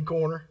amen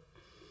corner.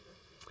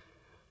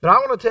 But I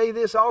want to tell you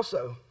this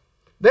also.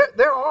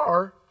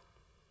 I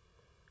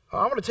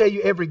want to tell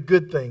you every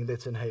good thing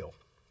that's in hell.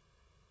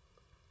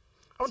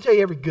 I want to tell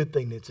you every good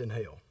thing that's in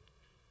hell.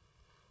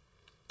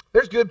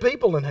 There's good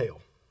people in hell.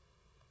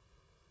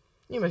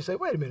 You may say,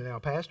 "Wait a minute now,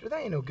 Pastor, there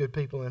ain't no good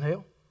people in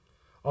hell."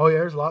 Oh yeah,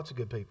 there's lots of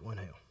good people in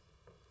hell.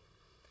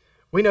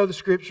 We know the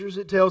scriptures.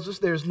 It tells us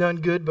there's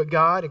none good but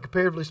God, and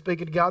comparatively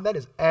speaking to God, that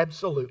is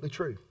absolutely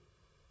true.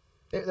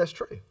 That's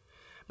true.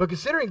 But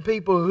considering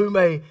people who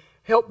may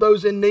help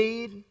those in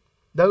need,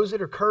 those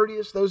that are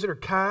courteous, those that are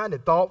kind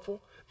and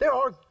thoughtful, there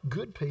are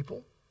good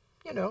people,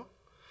 you know.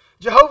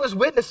 Jehovah's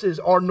Witnesses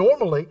are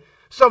normally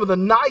some of the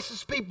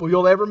nicest people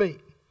you'll ever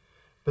meet.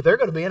 But they're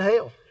going to be in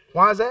hell.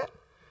 Why is that?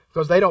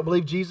 Because they don't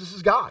believe Jesus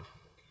is God.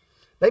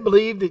 They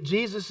believe that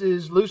Jesus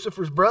is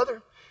Lucifer's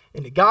brother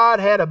and that God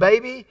had a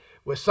baby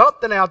with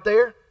something out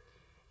there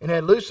and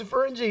had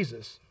Lucifer and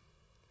Jesus.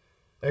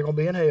 They're going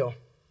to be in hell.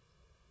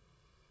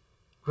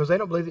 Because they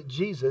don't believe that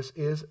Jesus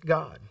is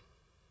God.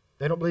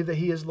 They don't believe that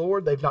He is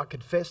Lord. They've not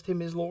confessed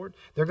Him as Lord.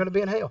 They're going to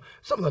be in hell.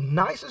 Some of the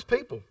nicest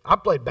people. I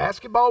played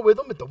basketball with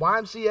them at the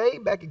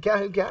YMCA back in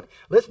Calhoun County.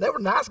 Listen, they were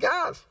nice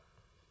guys.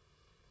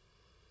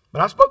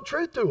 But I spoke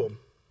truth to them.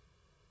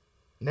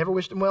 Never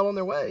wished them well on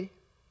their way.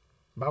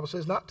 The Bible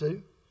says not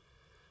to.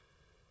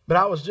 But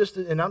I was just,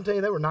 and I'm telling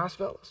you, they were nice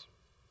fellas.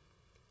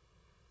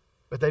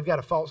 But they've got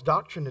a false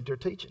doctrine that they're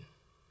teaching.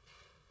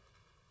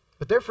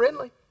 But they're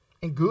friendly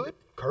and good,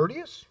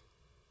 courteous,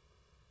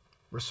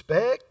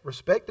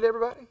 respected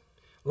everybody.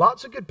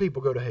 Lots of good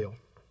people go to hell.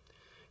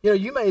 You know,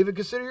 you may even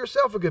consider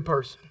yourself a good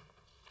person.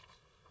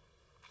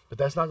 But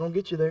that's not going to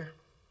get you there.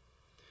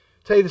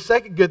 Tell you the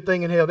second good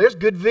thing in hell. There's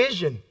good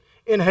vision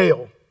in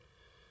hell.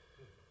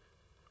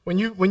 When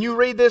you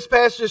read this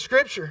passage of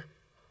Scripture,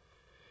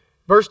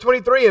 verse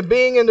 23, and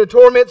being in the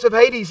torments of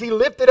Hades, he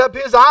lifted up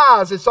his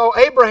eyes and saw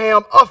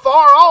Abraham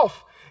afar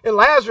off and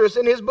Lazarus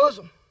in his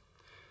bosom.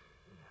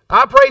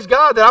 I praise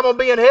God that I'm going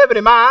to be in heaven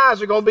and my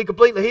eyes are going to be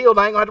completely healed.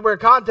 I ain't going to have to wear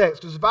contacts,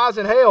 because if I was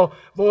in hell,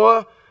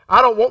 boy,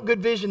 I don't want good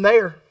vision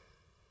there.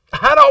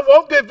 I don't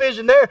want good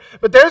vision there,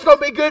 but there's going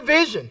to be good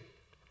vision.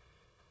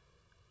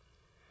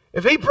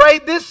 If he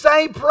prayed this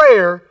same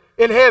prayer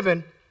in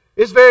heaven,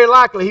 it's very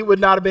likely he would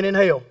not have been in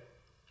hell.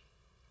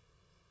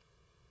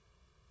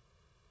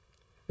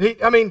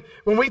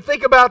 When we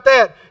think about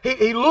that,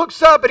 he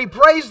looks up and he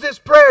prays this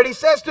prayer and he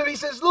says to him, he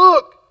says,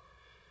 look,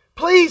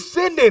 please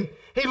send him.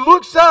 He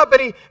looks up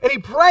and he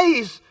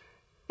prays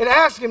and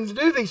asks him to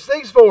do these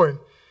things for him.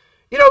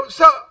 You know,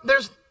 so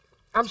there's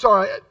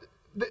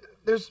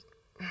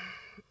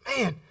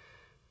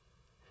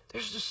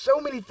just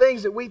so many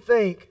things that we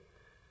think,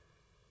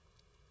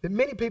 that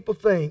many people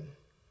think,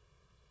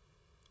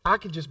 I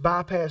can just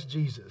bypass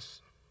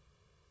Jesus.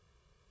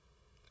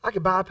 I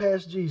can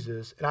bypass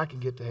Jesus and I can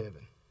get to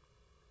heaven.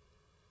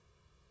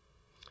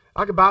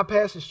 I can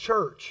bypass His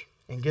church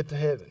and get to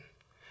heaven.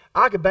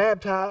 I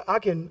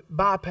can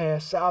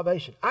bypass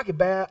salvation. I can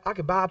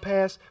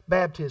bypass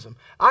baptism.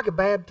 I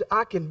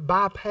can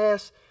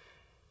bypass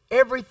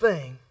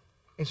everything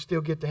and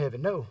still get to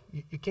heaven. No,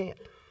 you can't.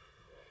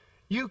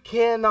 You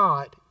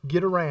cannot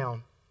get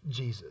around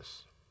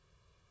Jesus.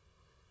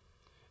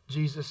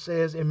 Jesus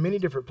says in many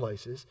different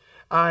places,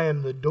 I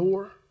am the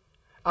door,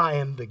 I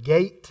am the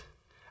gate,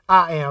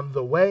 I am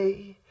the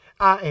way,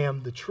 I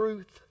am the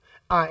truth,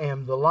 I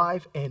am the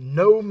life, and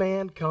no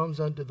man comes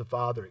unto the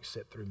Father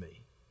except through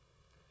me.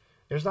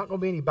 There's not going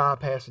to be any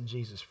bypassing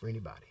Jesus for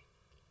anybody.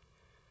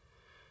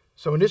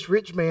 So when this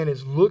rich man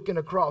is looking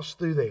across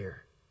through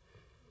there,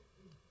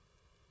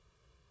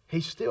 he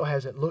still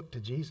hasn't looked to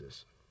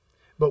Jesus.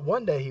 But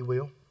one day he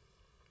will.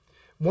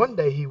 One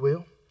day he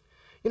will.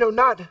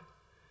 Not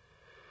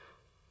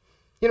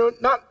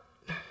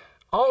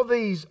all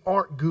these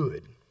aren't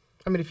good.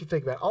 If you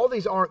think about it, all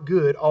these aren't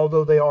good,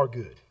 although they are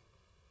good.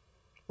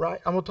 Right?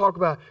 I'm going to talk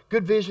about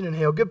good vision in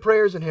hell, good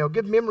prayers in hell,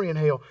 good memory in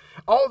hell.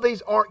 All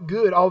these aren't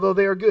good, although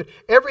they are good.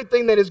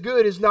 Everything that is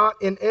good is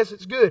not in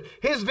essence good.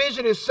 His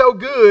vision is so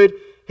good,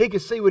 he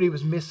could see what he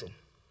was missing.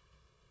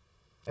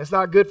 That's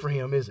not good for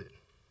him, is it?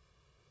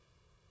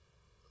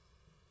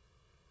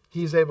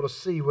 He's able to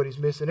see what he's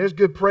missing. There's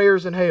good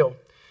prayers in hell.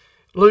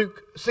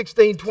 Luke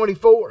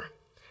 16:24.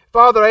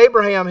 Father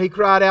Abraham, he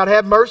cried out,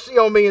 have mercy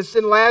on me and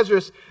send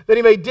Lazarus that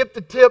he may dip the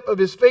tip of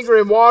his finger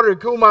in water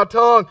and cool my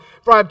tongue,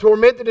 for I am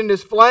tormented in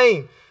this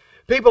flame.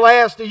 People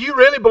ask, do you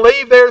really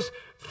believe there's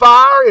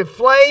fire and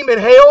flame in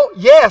hell?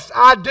 Yes,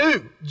 I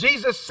do.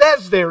 Jesus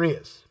says there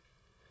is.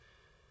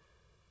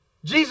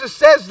 Jesus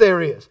says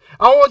there is.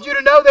 I want you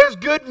to know there's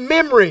good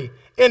memory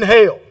in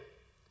hell.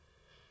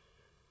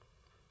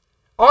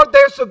 Aren't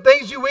there some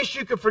things you wish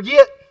you could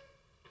forget?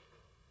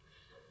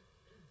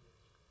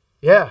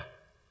 Yeah.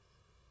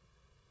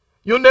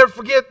 You'll never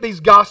forget these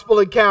gospel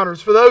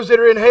encounters. For those that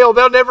are in hell,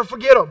 they'll never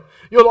forget them.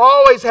 You'll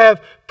always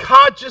have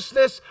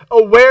consciousness,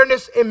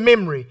 awareness, and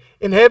memory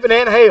in heaven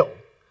and hell.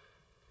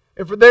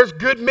 And there's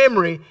good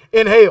memory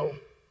in hell.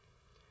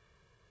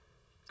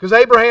 Because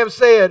Abraham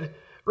said,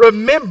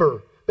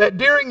 remember that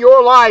during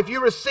your life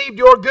you received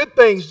your good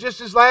things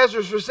just as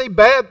Lazarus received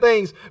bad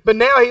things, but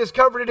now he is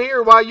comforted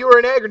here while you are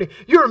in agony.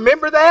 You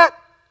remember that?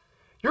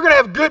 You're going to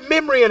have good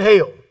memory in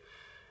hell.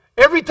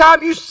 Every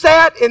time you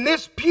sat in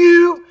this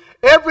pew,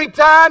 every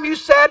time you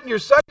sat in your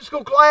Sunday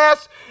school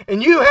class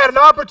and you had an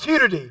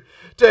opportunity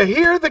to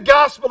hear the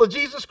gospel of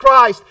Jesus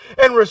Christ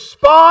and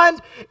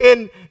respond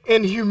in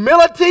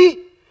humility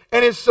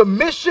and in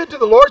submission to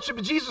the Lordship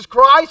of Jesus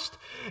Christ,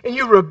 and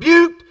you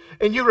rebuked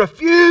and you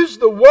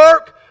refused the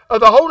work of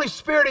the Holy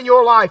Spirit in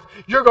your life,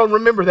 you're going to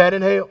remember that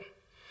in hell.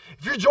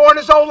 If you're joining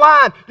us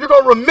online, you're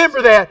going to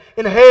remember that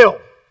in hell.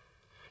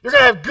 You're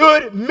going to have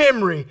good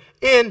memory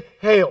in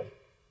hell.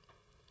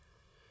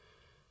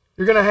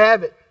 You're going to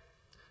have it.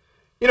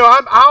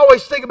 I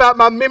always think about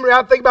my memory.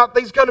 I think about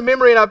things come to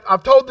memory, and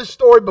I've told this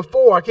story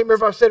before. I can't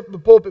remember if I said it from the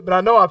pulpit, but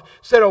I know I've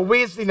said it on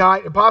Wednesday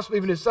night and possibly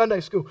even in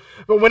Sunday school.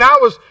 But when I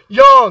was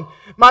young,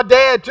 my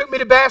dad took me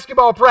to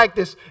basketball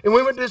practice, and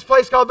we went to this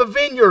place called the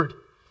Vineyard,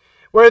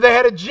 where they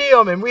had a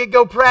gym, and we'd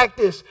go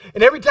practice.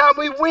 And every time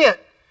we went,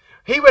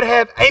 he would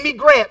have Amy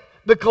Grant,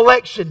 The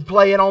Collection,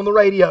 playing on the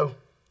radio.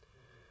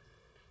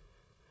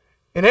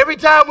 And every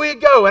time we'd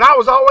go, and I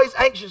was always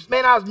anxious.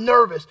 Man, I was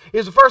nervous. It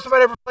was the first time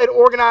I'd ever played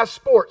organized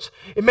sports.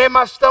 And man,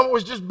 my stomach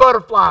was just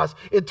butterflies.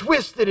 It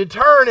twisted, it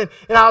turned,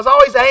 and I was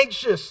always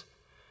anxious.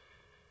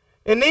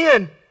 And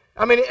then,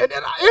 and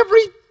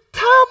every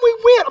time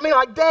we went,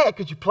 like, Dad,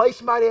 could you play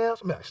somebody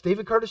else? Like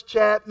Stephen Curtis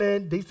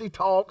Chapman, DC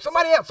Talk,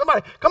 somebody else,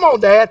 come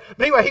on, Dad.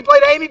 But anyway, he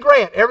played Amy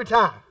Grant every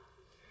time.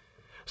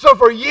 So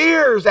for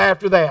years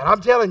after that, I'm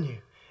telling you,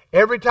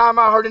 every time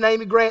I heard an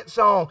Amy Grant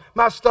song,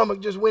 my stomach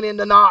just went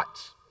into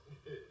knots.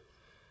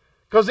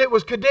 Because it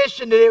was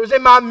conditioned and it was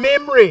in my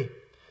memory.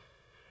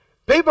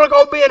 People are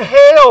going to be in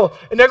hell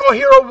and they're going to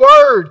hear a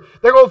word.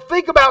 They're going to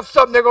think about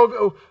something. They're going to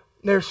go,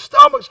 their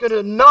stomach's going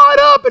to knot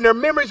up and their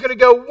memory's going to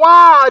go,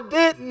 why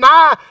didn't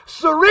I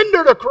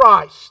surrender to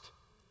Christ?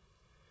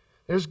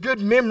 There's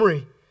good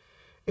memory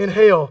in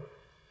hell.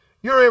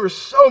 You remember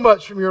so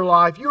much from your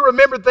life. You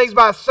remember things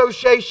by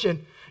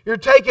association. You're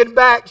taken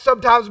back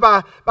sometimes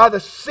by the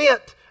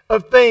scent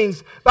of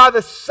things, by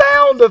the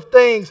sound of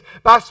things,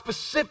 by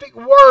specific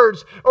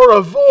words or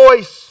a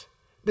voice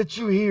that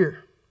you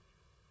hear.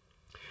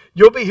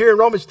 You'll be hearing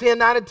Romans 10,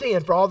 9, and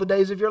 10 for all the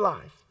days of your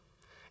life.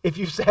 If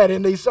you've sat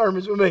in these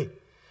sermons with me,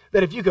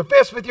 that if you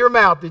confess with your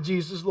mouth that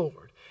Jesus is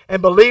Lord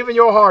and believe in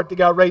your heart that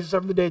God raises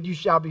up from the dead, you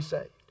shall be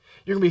saved.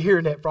 You're going to be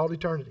hearing that for all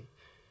eternity.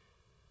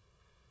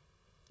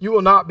 You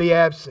will not be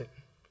absent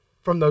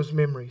from those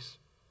memories.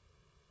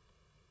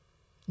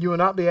 You will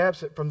not be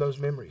absent from those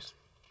memories.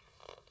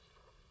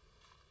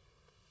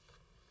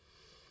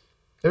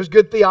 There's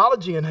good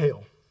theology in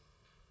hell.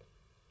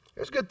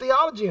 There's good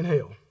theology in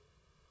hell.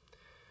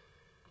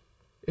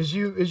 As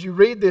you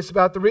read this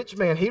about the rich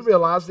man, he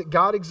realized that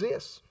God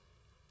exists.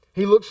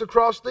 He looks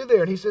across through there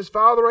and he says,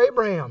 Father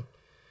Abraham,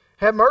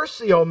 have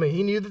mercy on me.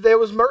 He knew that there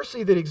was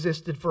mercy that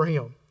existed for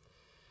him.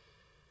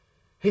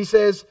 He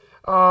says,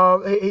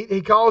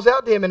 he calls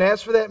out to him and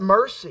asks for that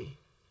mercy.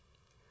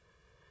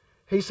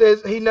 He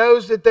says he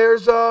knows that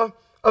there's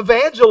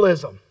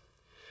evangelism.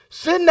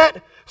 Send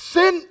that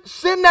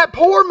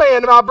poor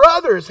man to my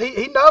brothers.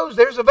 He knows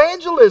there's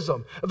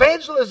evangelism.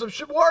 Evangelism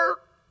should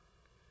work.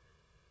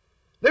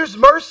 There's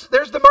mercy.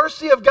 There's the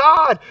mercy of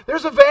God.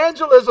 There's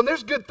evangelism.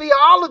 There's good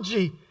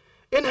theology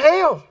in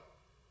hell.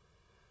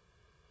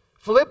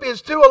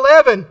 Philippians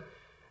 2:11,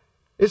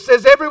 it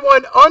says,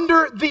 everyone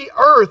under the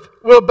earth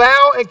will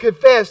bow and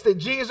confess that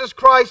Jesus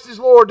Christ is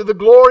Lord to the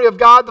glory of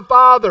God the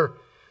Father.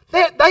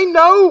 They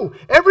know.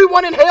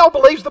 Everyone in hell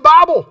believes the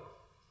Bible.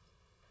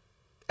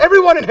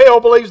 Everyone in hell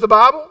believes the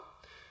Bible.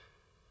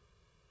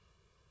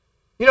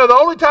 You know, the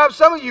only time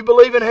some of you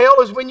believe in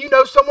hell is when you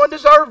know someone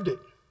deserved it.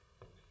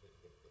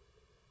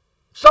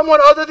 Someone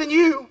other than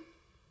you.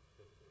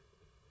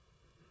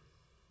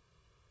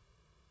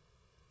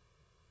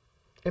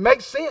 It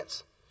makes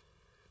sense.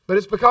 But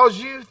it's because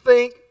you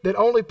think that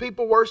only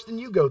people worse than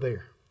you go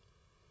there.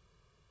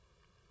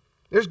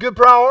 There's good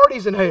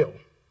priorities in hell.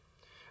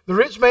 The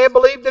rich man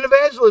believed in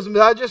evangelism.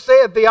 As I just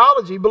said,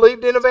 theology,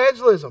 believed in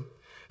evangelism.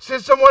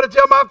 Send someone to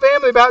tell my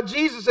family about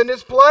Jesus in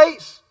this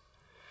place.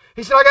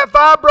 He said, I got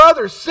 5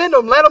 brothers. Send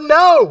them. Let them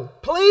know.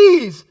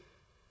 Please.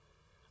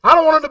 I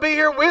don't want them to be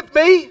here with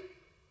me.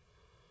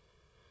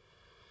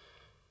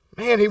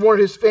 Man, he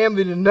wanted his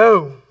family to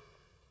know.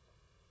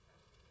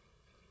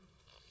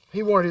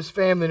 He wanted his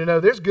family to know.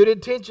 There's good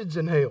intentions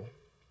in hell.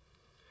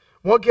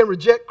 One can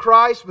reject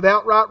Christ with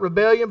outright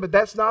rebellion, but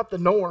that's not the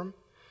norm.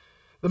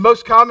 The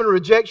most common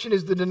rejection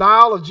is the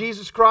denial of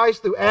Jesus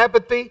Christ through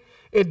apathy,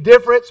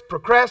 indifference,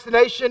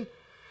 procrastination.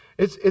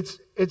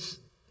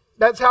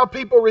 That's how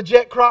people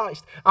reject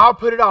Christ. I'll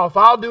put it off.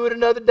 I'll do it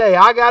another day.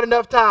 I got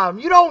enough time.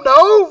 You don't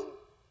know.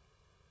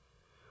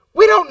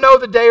 We don't know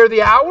the day or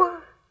the hour.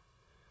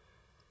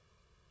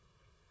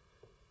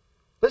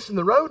 Listen,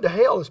 the road to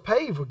hell is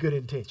paved with good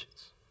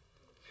intentions.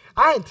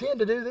 I intend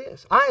to do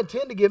this. I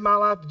intend to give my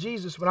life to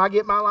Jesus when I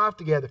get my life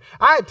together.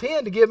 I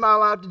intend to give my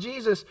life to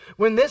Jesus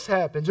when this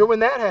happens or when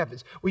that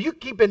happens. Well, you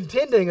keep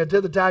intending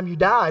until the time you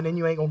die and then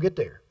you ain't going to get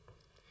there.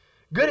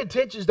 Good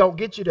intentions don't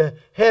get you to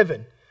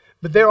heaven,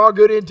 but there are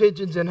good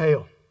intentions in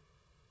hell.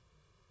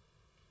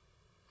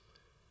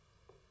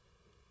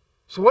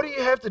 So what do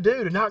you have to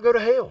do to not go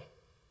to hell?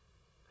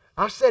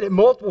 I've said it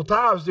multiple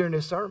times during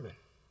this sermon.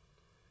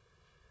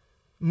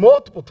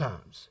 Multiple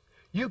times.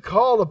 You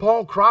call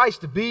upon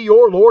Christ to be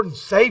your Lord and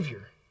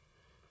Savior.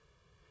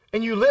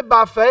 And you live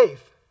by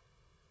faith.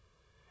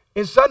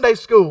 In Sunday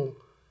school,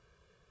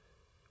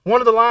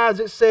 one of the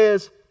lines it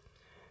says,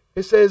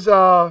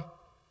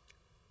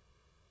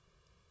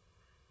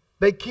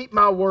 they keep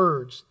my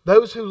words.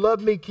 Those who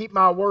love me keep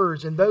my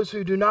words, and those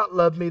who do not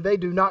love me, they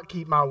do not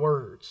keep my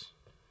words.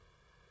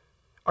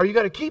 Are you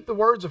going to keep the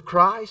words of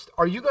Christ?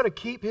 Are you going to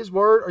keep His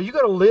word? Are you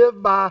going to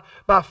live by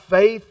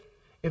faith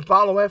and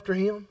follow after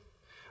Him?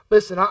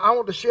 Listen, I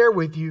want to share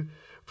with you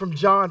from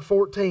John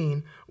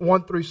 14,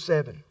 1 through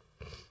 7.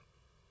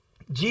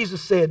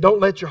 Jesus said, don't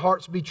let your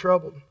hearts be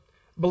troubled.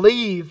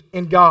 Believe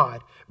in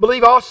God.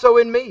 Believe also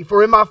in me,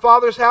 for in my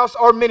Father's house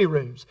are many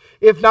rooms.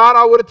 If not,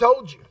 I would have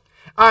told you.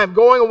 I am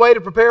going away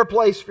to prepare a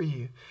place for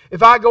you.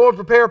 If I go and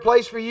prepare a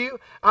place for you,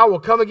 I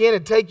will come again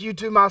and take you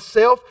to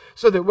myself,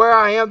 so that where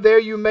I am, there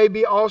you may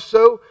be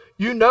also.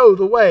 You know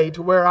the way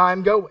to where I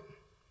am going.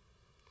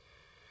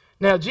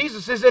 Now,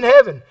 Jesus is in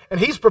heaven, and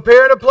He's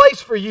preparing a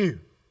place for you.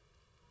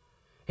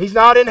 He's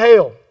not in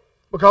hell,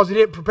 because He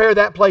didn't prepare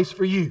that place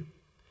for you.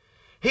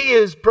 He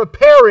is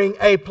preparing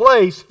a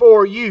place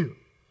for you.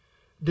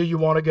 Do you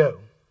want to go?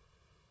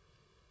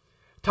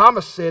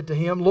 Thomas said to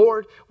Him,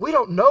 Lord, we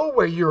don't know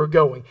where you are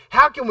going.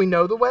 How can we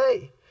know the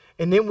way?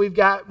 And then we've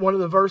got one of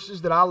the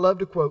verses that I love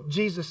to quote.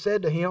 Jesus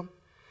said to him,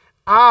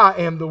 I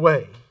am the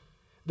way,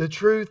 the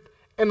truth,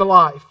 and the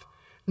life.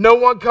 No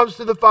one comes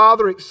to the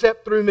Father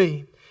except through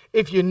me.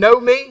 If you know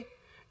me,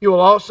 you will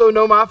also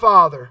know my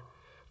Father.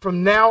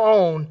 From now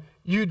on,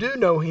 you do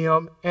know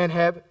Him and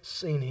have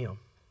seen Him.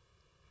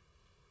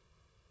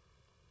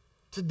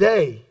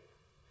 Today,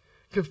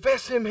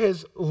 confess Him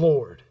as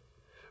Lord.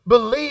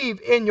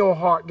 Believe in your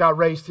heart God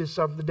raised His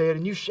Son from the dead,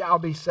 and you shall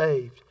be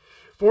saved.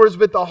 For it is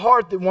with the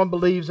heart that one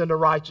believes unto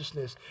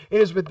righteousness.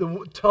 It is with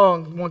the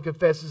tongue one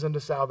confesses unto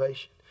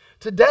salvation.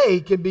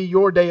 Today can be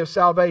your day of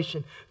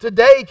salvation.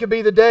 Today can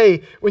be the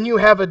day when you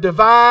have a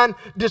divine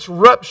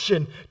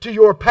disruption to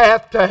your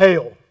path to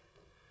hell.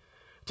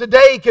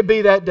 Today could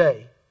be that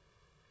day.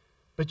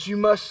 But you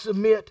must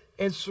submit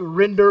and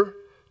surrender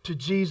to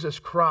Jesus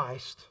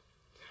Christ.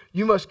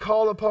 You must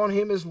call upon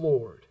Him as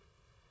Lord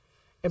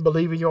and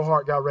believe in your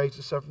heart God raised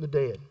His Son from the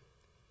dead.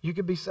 You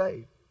can be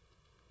saved.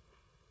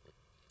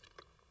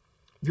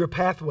 Your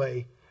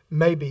pathway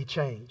may be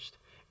changed.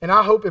 And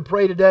I hope and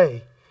pray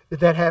today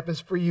that that happens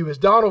for you. As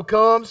Donald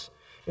comes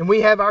and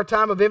we have our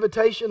time of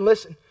invitation,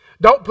 listen,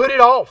 don't put it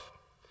off.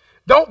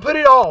 Don't put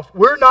it off.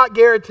 We're not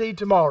guaranteed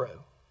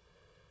tomorrow.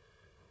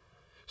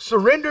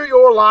 Surrender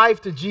your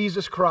life to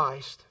Jesus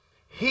Christ.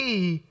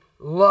 He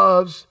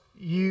loves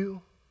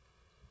you.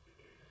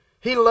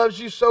 He loves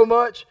you so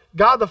much.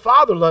 God the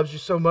Father loves you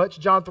so much.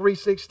 John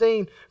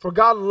 3:16. For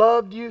God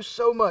loved you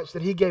so much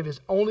that He gave His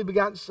only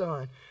begotten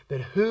Son,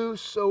 that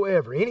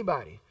whosoever,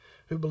 anybody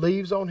who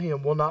believes on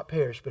Him will not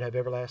perish but have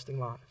everlasting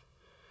life.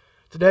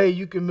 Today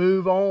you can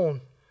move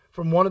on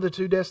from one of the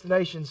two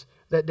destinations,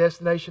 that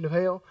destination of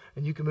hell,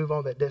 and you can move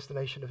on that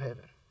destination of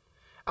heaven.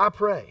 I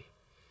pray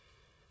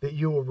that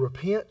you will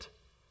repent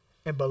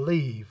and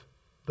believe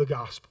the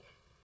gospel.